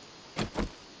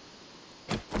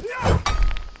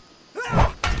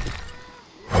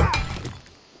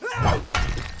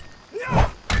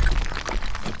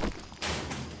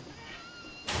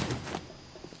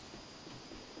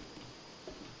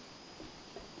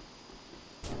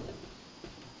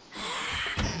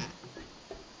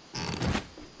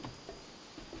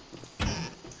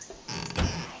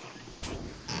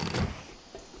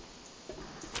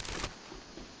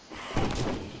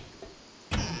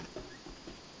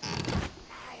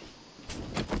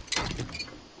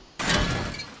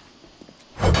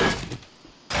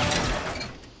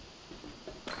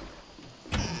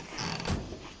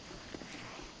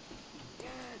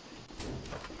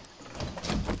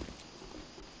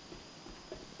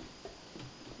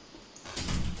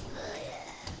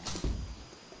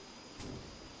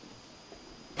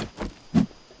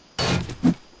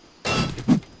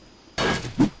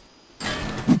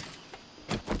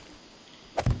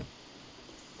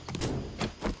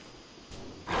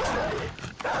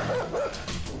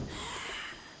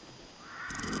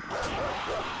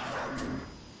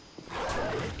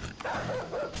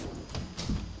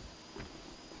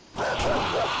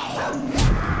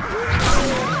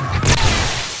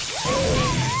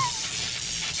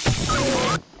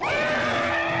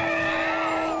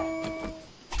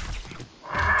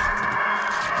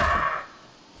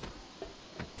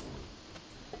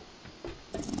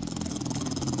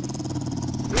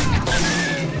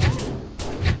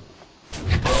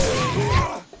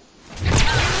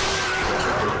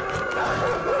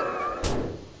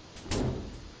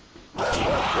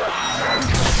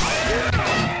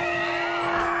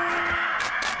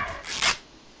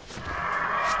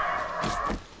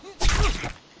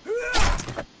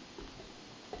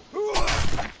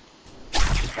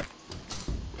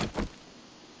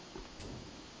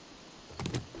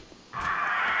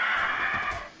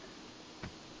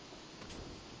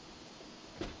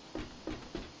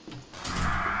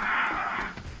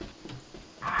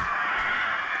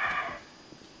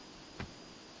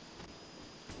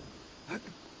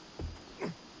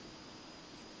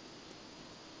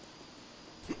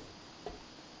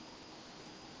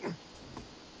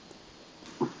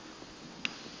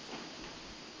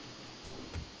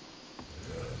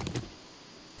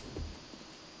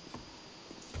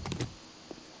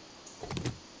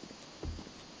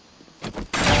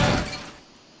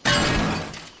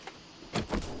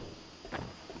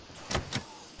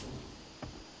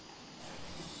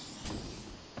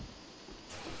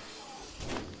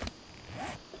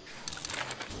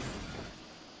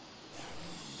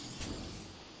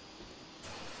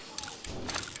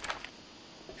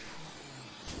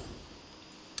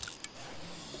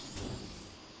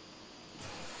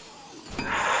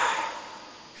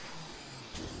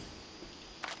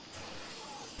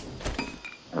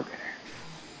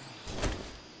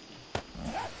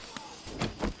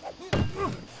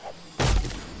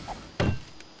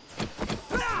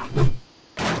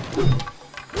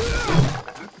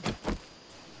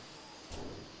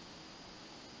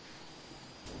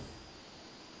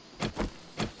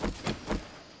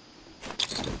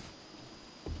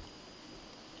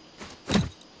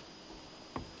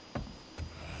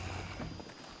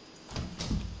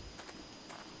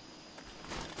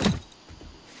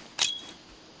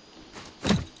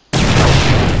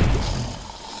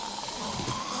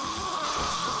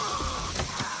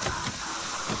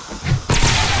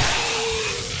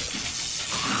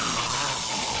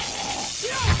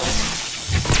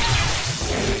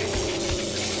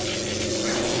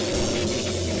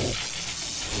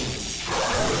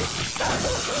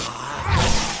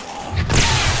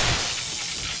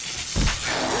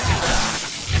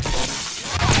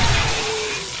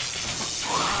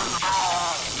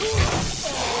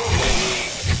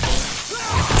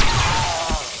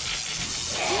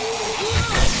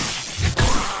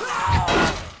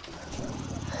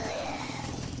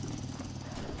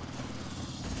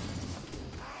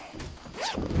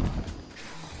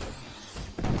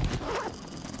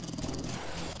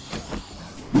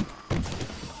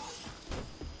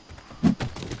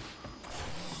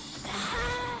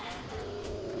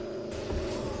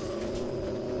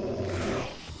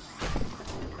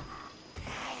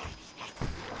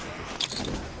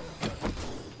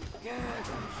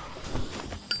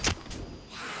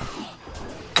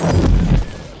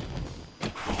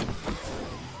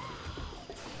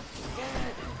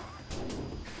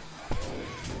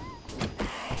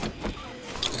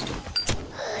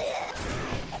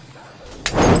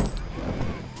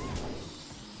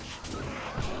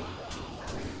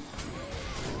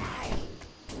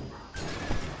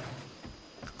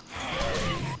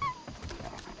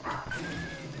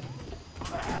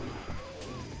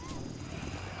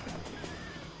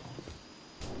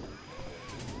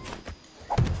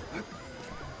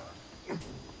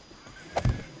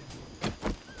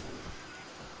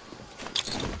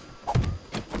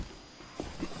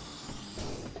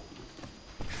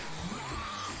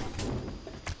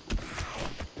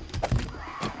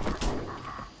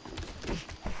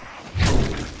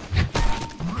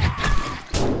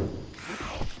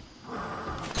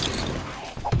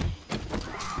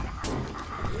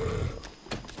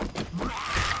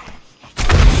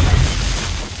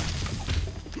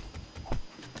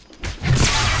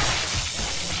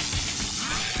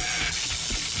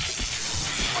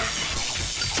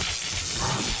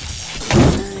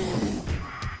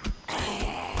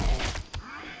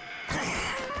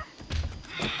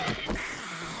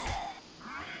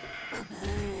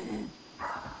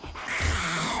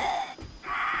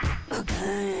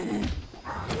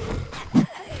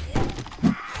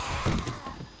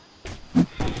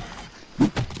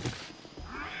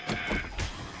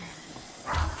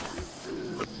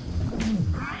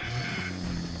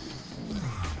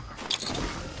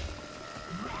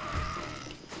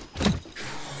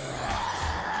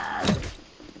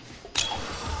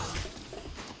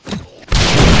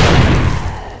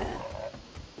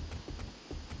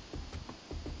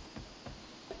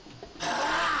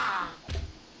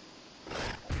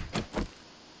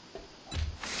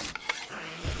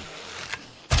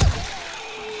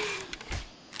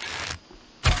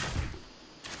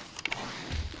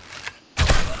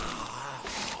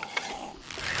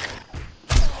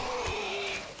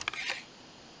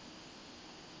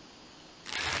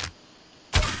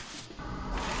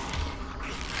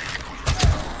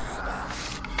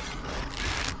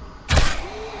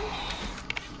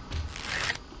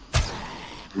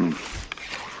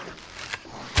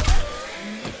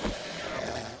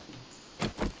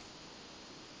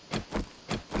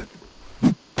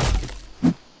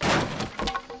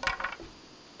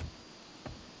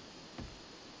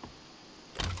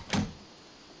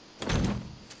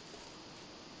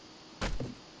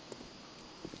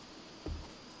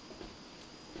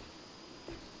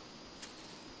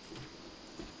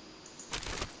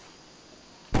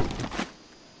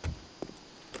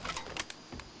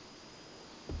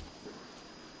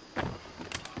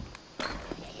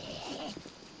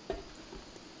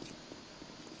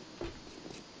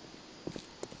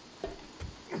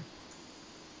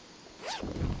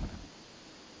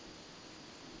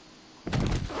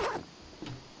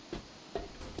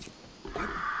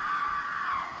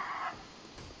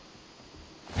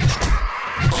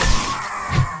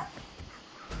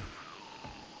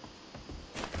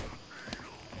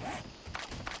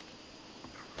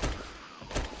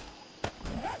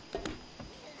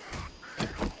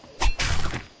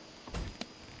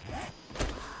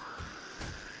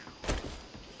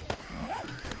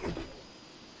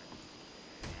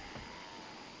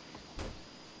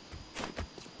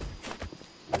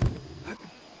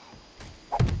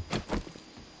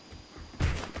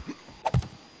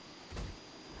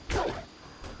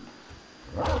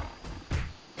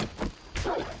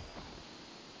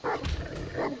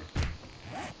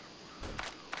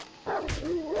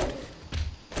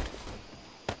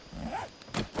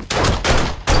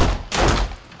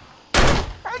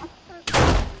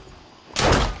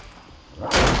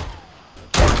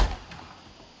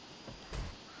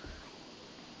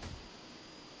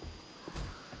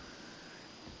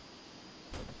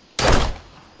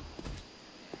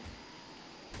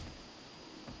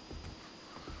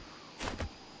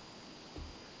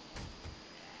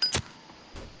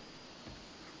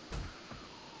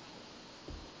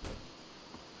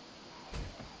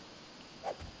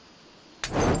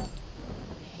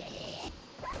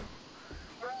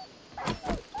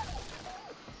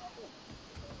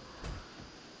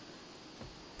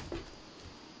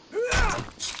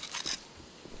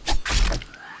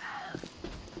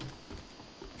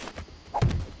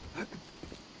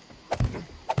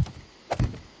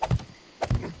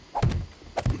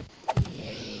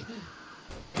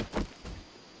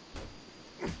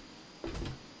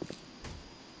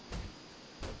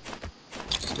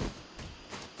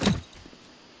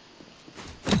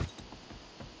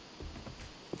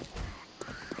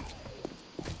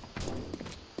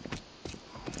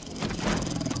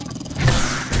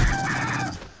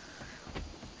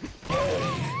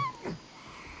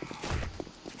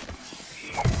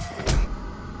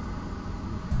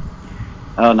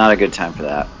 Oh, not a good time for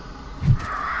that.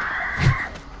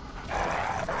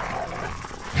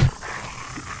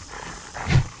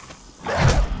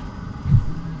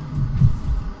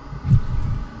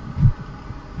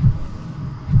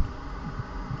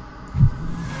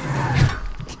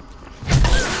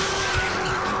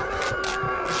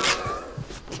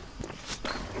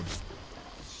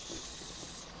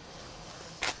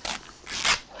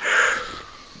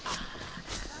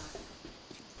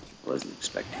 Wasn't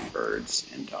expecting birds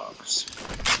and dogs.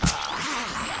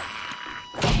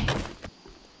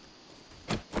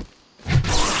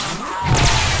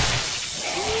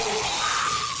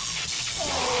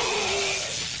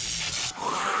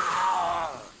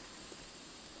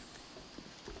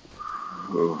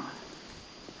 Oh.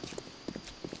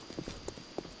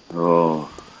 Oh.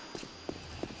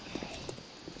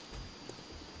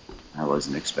 I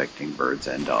wasn't expecting birds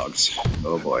and dogs.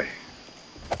 Oh boy.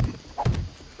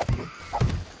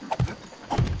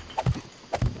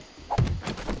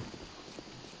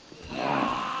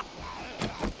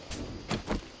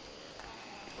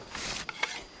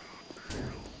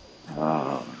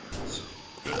 Oh.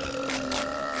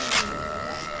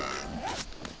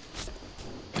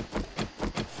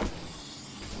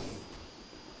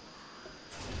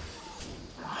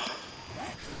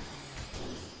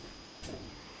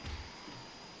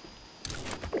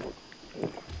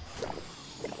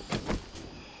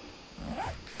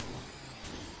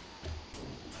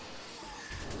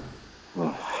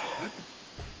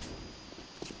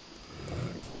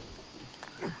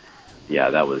 Yeah,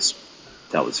 that was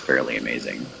fairly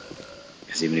amazing.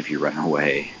 Because even if you run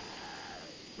away,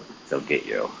 they'll get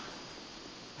you.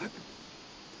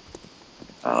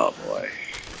 Oh boy.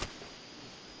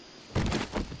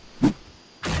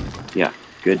 Yeah,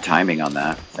 good timing on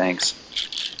that. Thanks.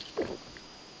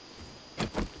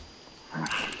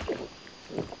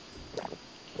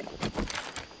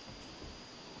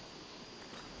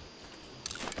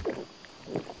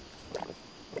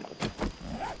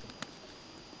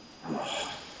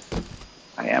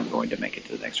 I am going to make it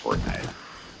to the next fortnight.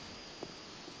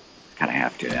 Kind of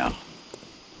have to now.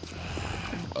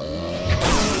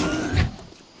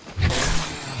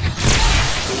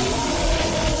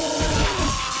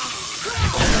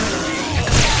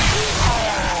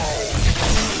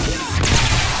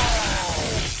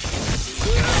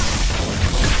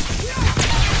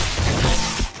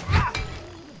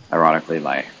 Ironically,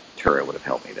 my turret would have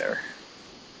helped me there.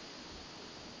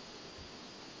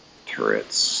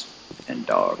 Turrets and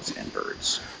dogs and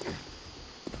birds.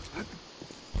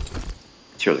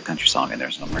 Throw the country song in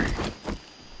there somewhere.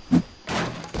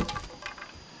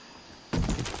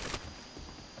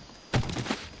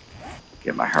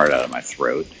 Get my heart out of my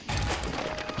throat.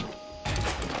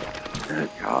 Good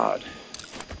God.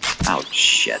 Oh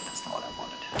shit, that's not what I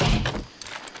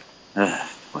wanted.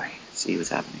 Boy, see what's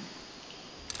happening.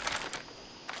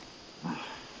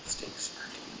 Mistakes are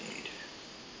to be made.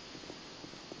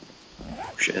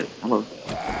 Oh shit, hello.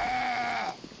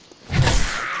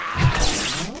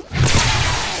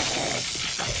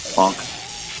 Bonk.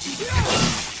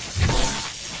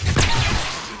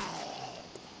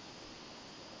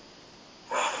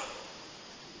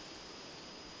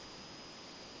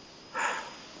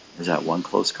 Is that one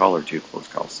close call or two close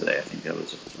calls today? I think that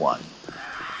was one.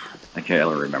 I can't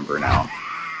really remember now.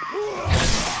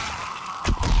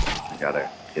 I gotta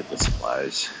get the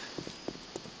supplies.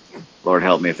 Lord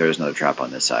help me if there's another trap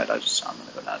on this side. I'm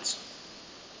gonna go nuts.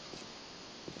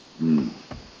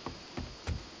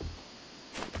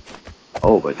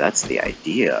 Oh, but that's the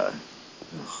idea.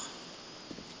 Ugh.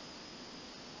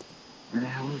 Where the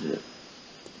hell is it?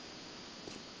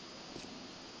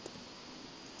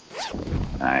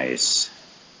 Nice.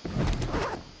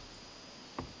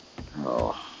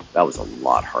 Oh, that was a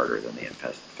lot harder than the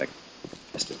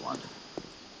infested one.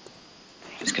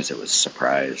 Just because it was a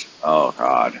surprise. Oh,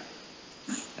 God.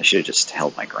 I should have just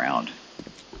held my ground.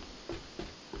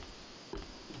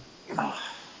 Oh.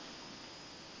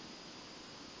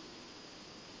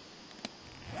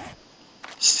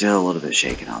 Still a little bit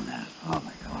shaken on that. Oh,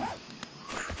 my God.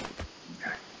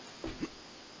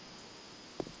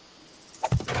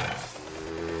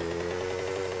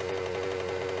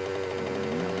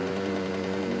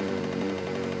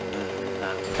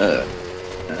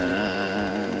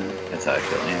 That's how I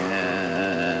feel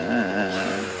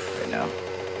right now.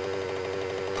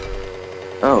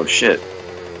 Oh shit.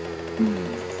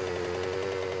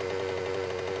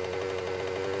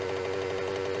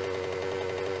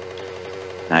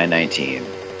 9:19.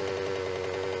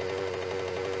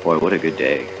 Boy, what a good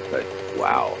day. But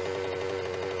wow.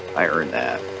 I earned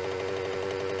that.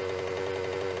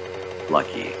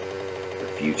 Lucky. A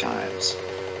few times.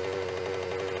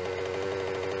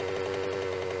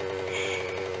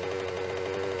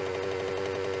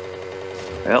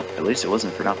 Well, at least it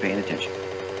wasn't for not paying attention.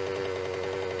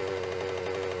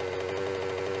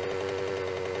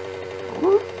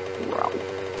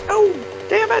 Oh,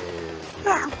 damn it!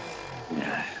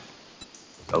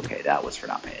 Okay, that was for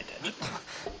not paying attention.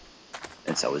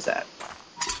 And so was that.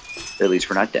 At least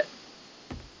we're not dead.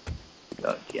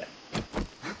 Oh, yeah.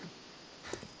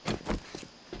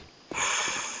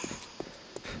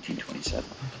 1927.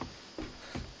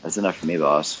 That's enough for me,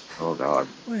 boss. Oh, God.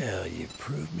 Well, you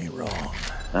proved me wrong.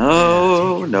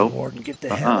 Oh, no. Warden, get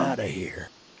the hell out of here.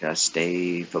 Gotta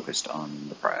stay focused on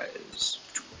the prize.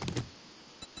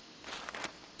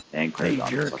 And credit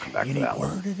on this. I'll come back for that one.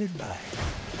 Word of advice.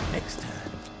 Next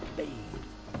time, bathe.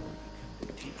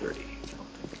 1830. I don't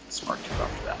think it's smart to go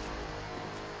after that.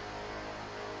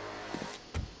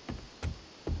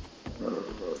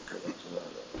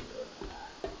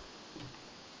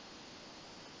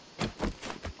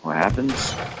 What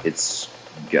happens? It's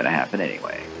gonna happen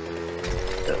anyway.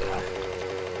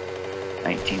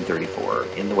 1934,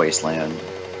 in the wasteland.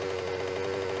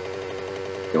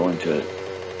 Going to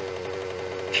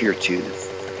Tier 2, that's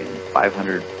fucking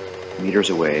 500 meters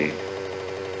away.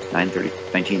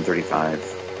 1935.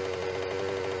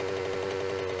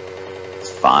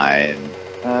 It's fine.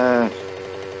 Fine.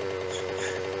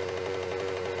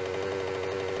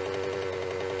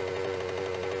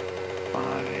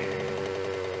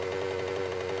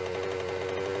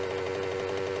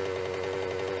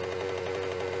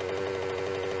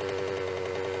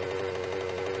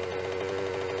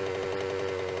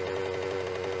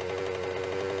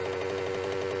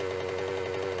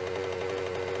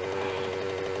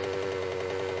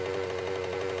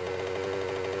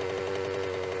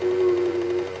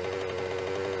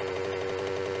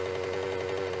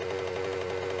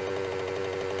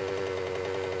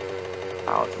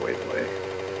 Oh, it's a ways away.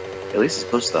 At least it's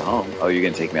close to the home. Oh, you're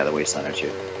gonna take me out of the wasteland, aren't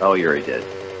you? Oh, you already did.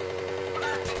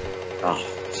 Oh,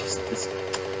 it's just this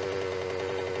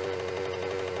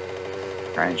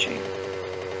crying shame.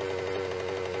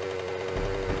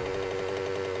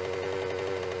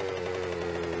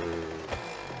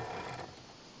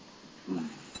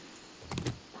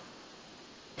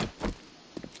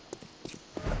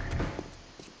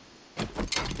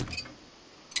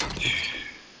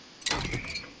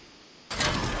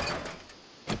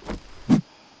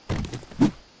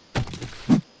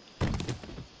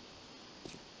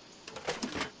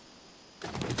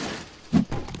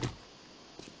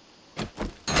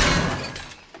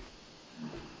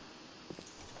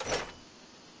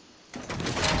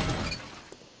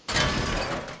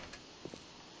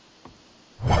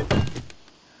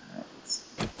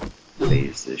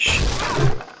 Phase this shit. All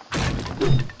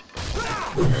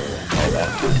that.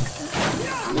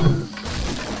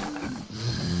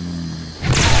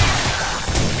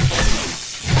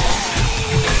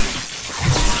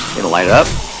 Gonna light it up?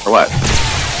 Or what?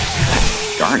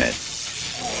 Darn it.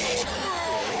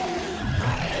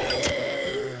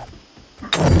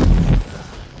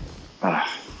 I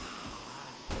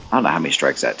don't know how many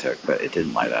strikes that took, but it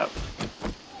didn't light up.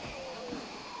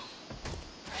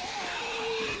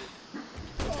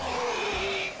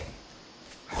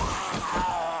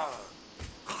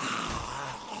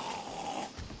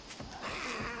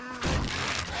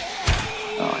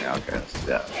 Oh yeah, okay, let's do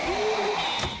that.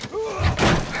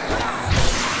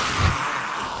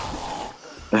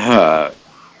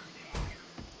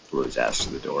 Blew his ass to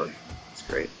the door. That's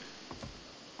great.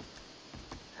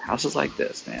 Houses like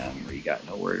this, man, where you got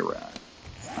nowhere to run.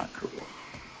 It's not cool.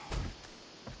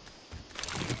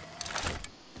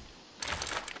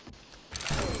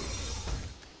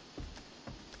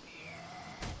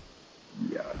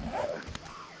 Yeah.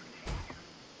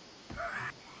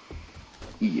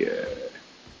 Yeah.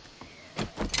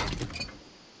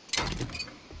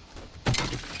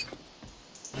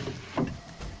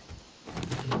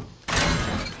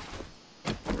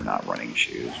 They're not running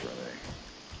shoes, were they?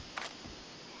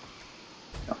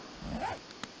 No.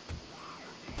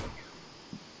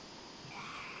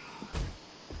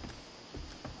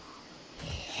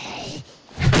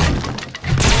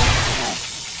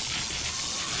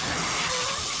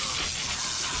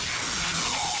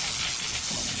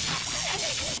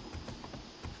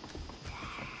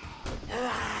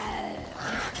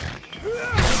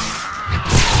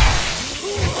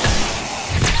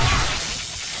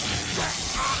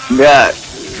 Yeah.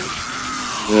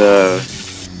 There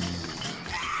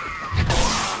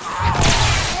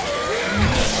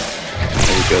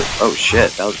you go. Oh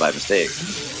shit, that was by mistake.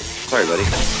 Sorry, buddy.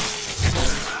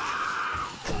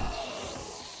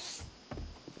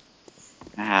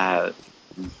 Ah,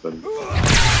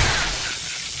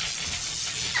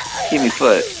 give me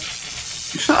foot.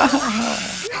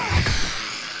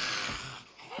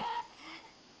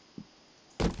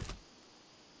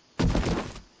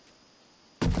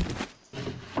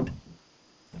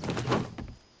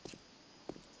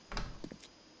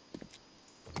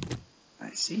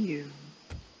 see you.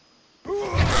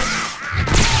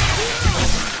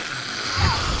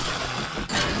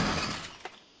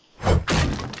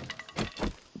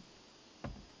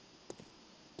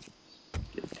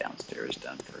 Get downstairs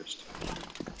done first.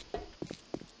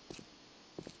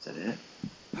 Is that it?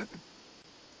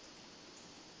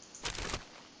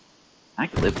 I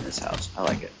could live in this house. I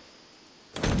like it.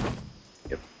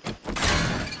 Yep.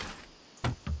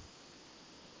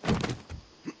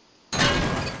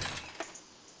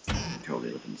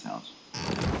 Totally live in this house.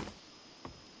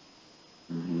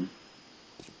 Mm-hmm.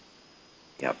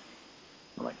 Yep.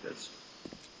 I like this.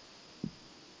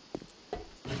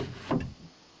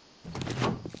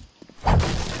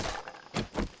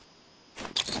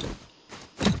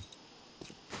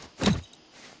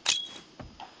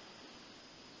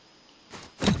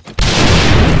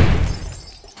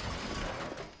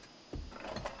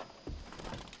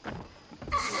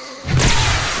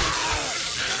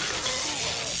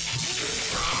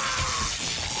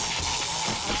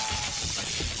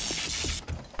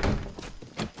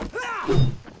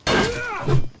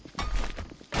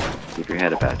 Keep your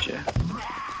head about you.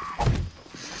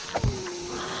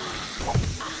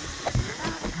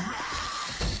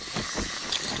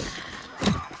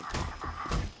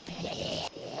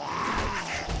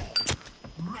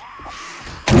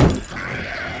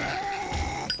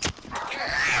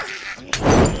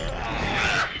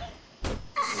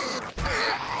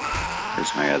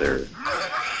 Here's my other...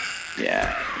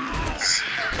 Yeah. Nice.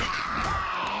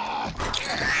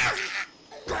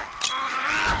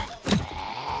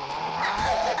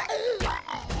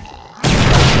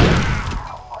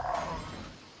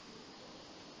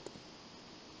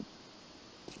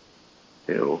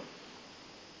 Ew.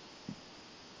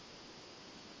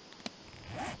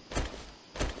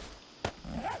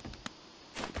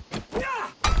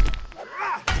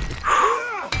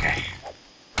 Okay.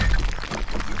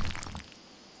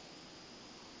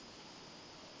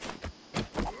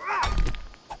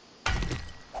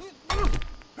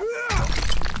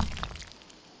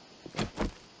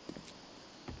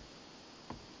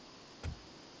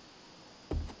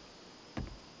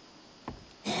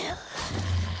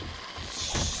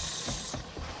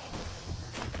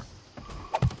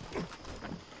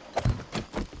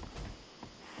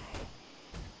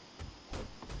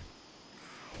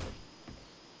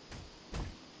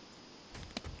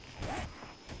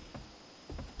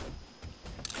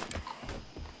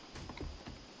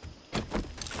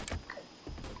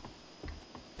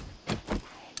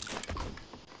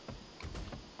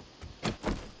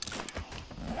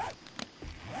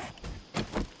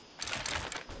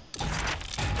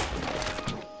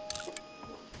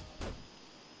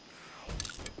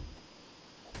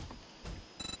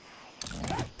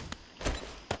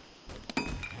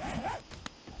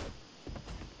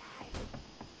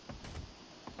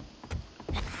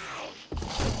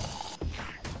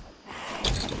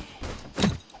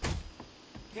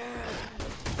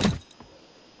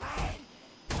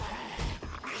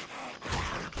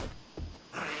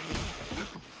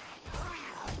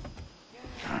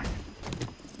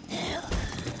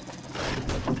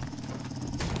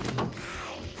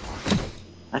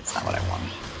 That's not what I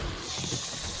wanted.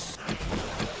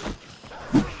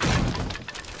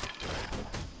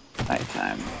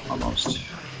 Nighttime, almost.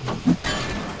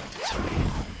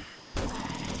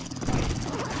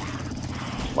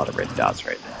 A lot of red dots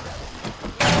right now.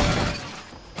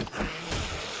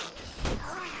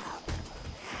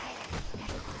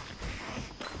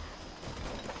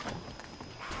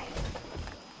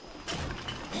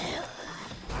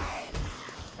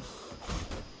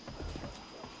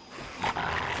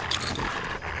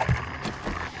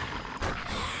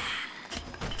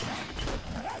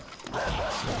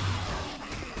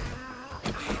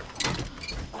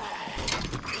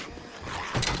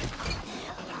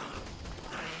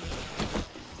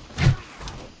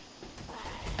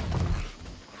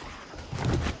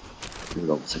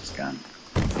 Level 6 gun.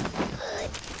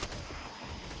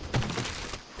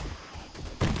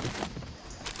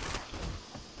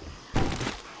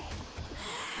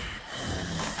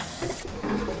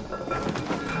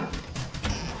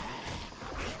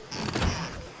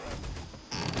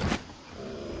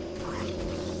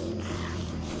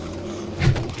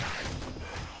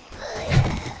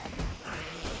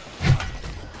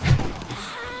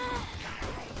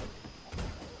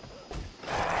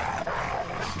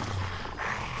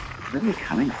 Where are they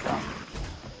coming from?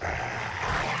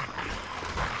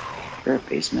 Is there a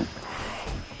basement?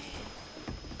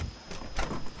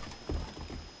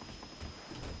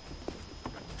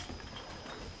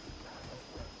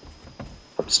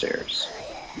 Upstairs.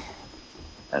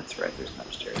 That's right, there's an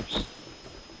upstairs.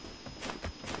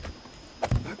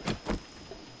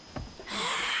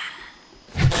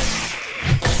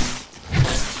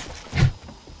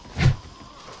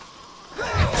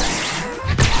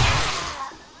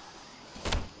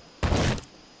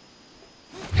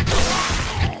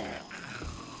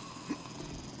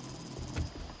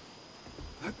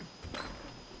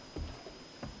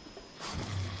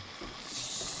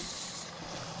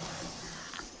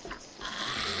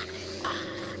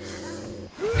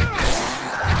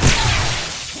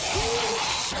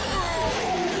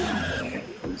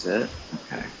 it?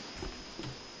 Okay.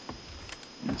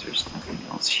 Means there's nothing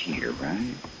else here,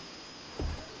 right?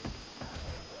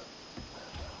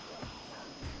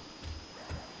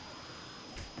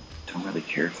 Don't really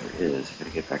care if there is. I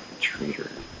gotta get back to the trader.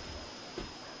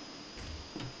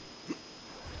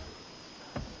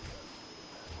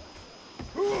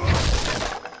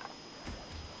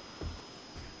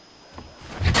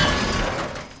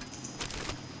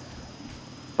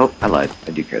 Oh, I lied.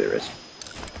 I do care there is.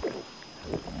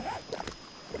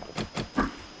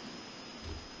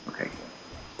 Okay.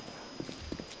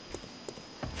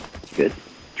 Good.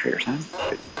 Trader time.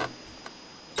 Good.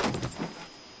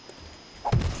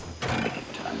 Making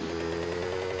time.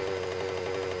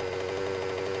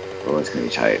 Oh, it's gonna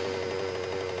be tight.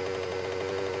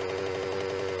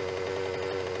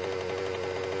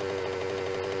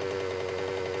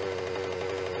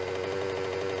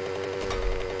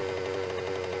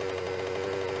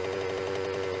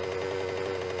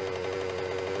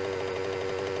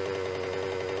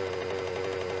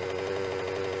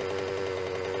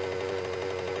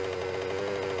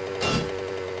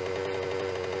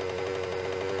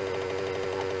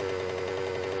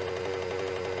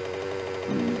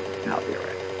 I'll be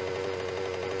alright.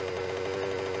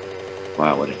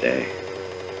 Wow, what a day.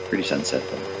 Pretty sunset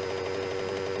though.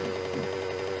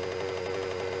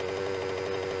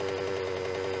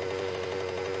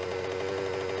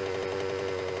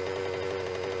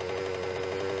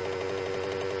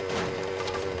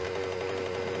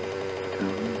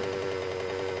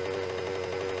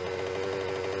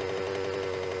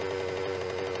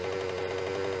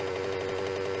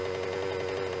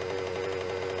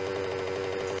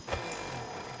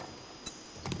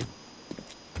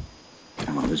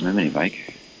 I want to lose my mini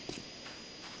bike.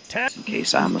 Just in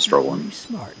case I'm a strolling. You're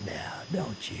smart now,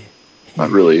 don't you? Not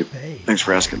really. You pay Thanks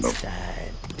for asking, though.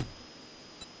 Stein.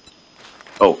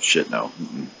 Oh, shit, no.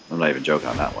 I'm not even joking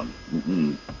on that one.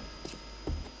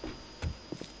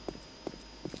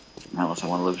 Not unless I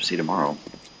want to live to see tomorrow.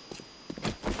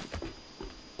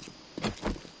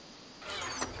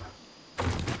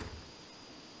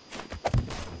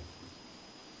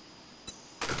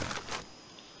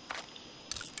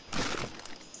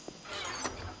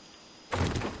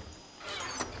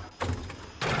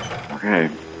 Okay.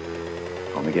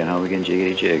 Home again,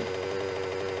 jiggity jig.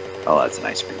 Oh, that's a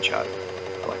nice screenshot.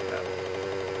 I like that.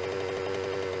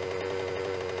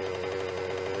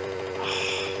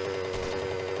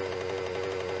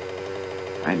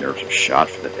 My nerves are shot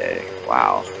for the day.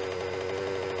 Wow.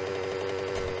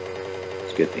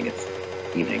 It's a good thing it's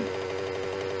evening.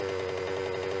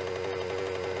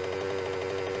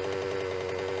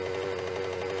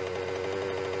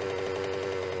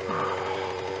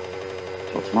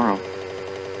 Till tomorrow.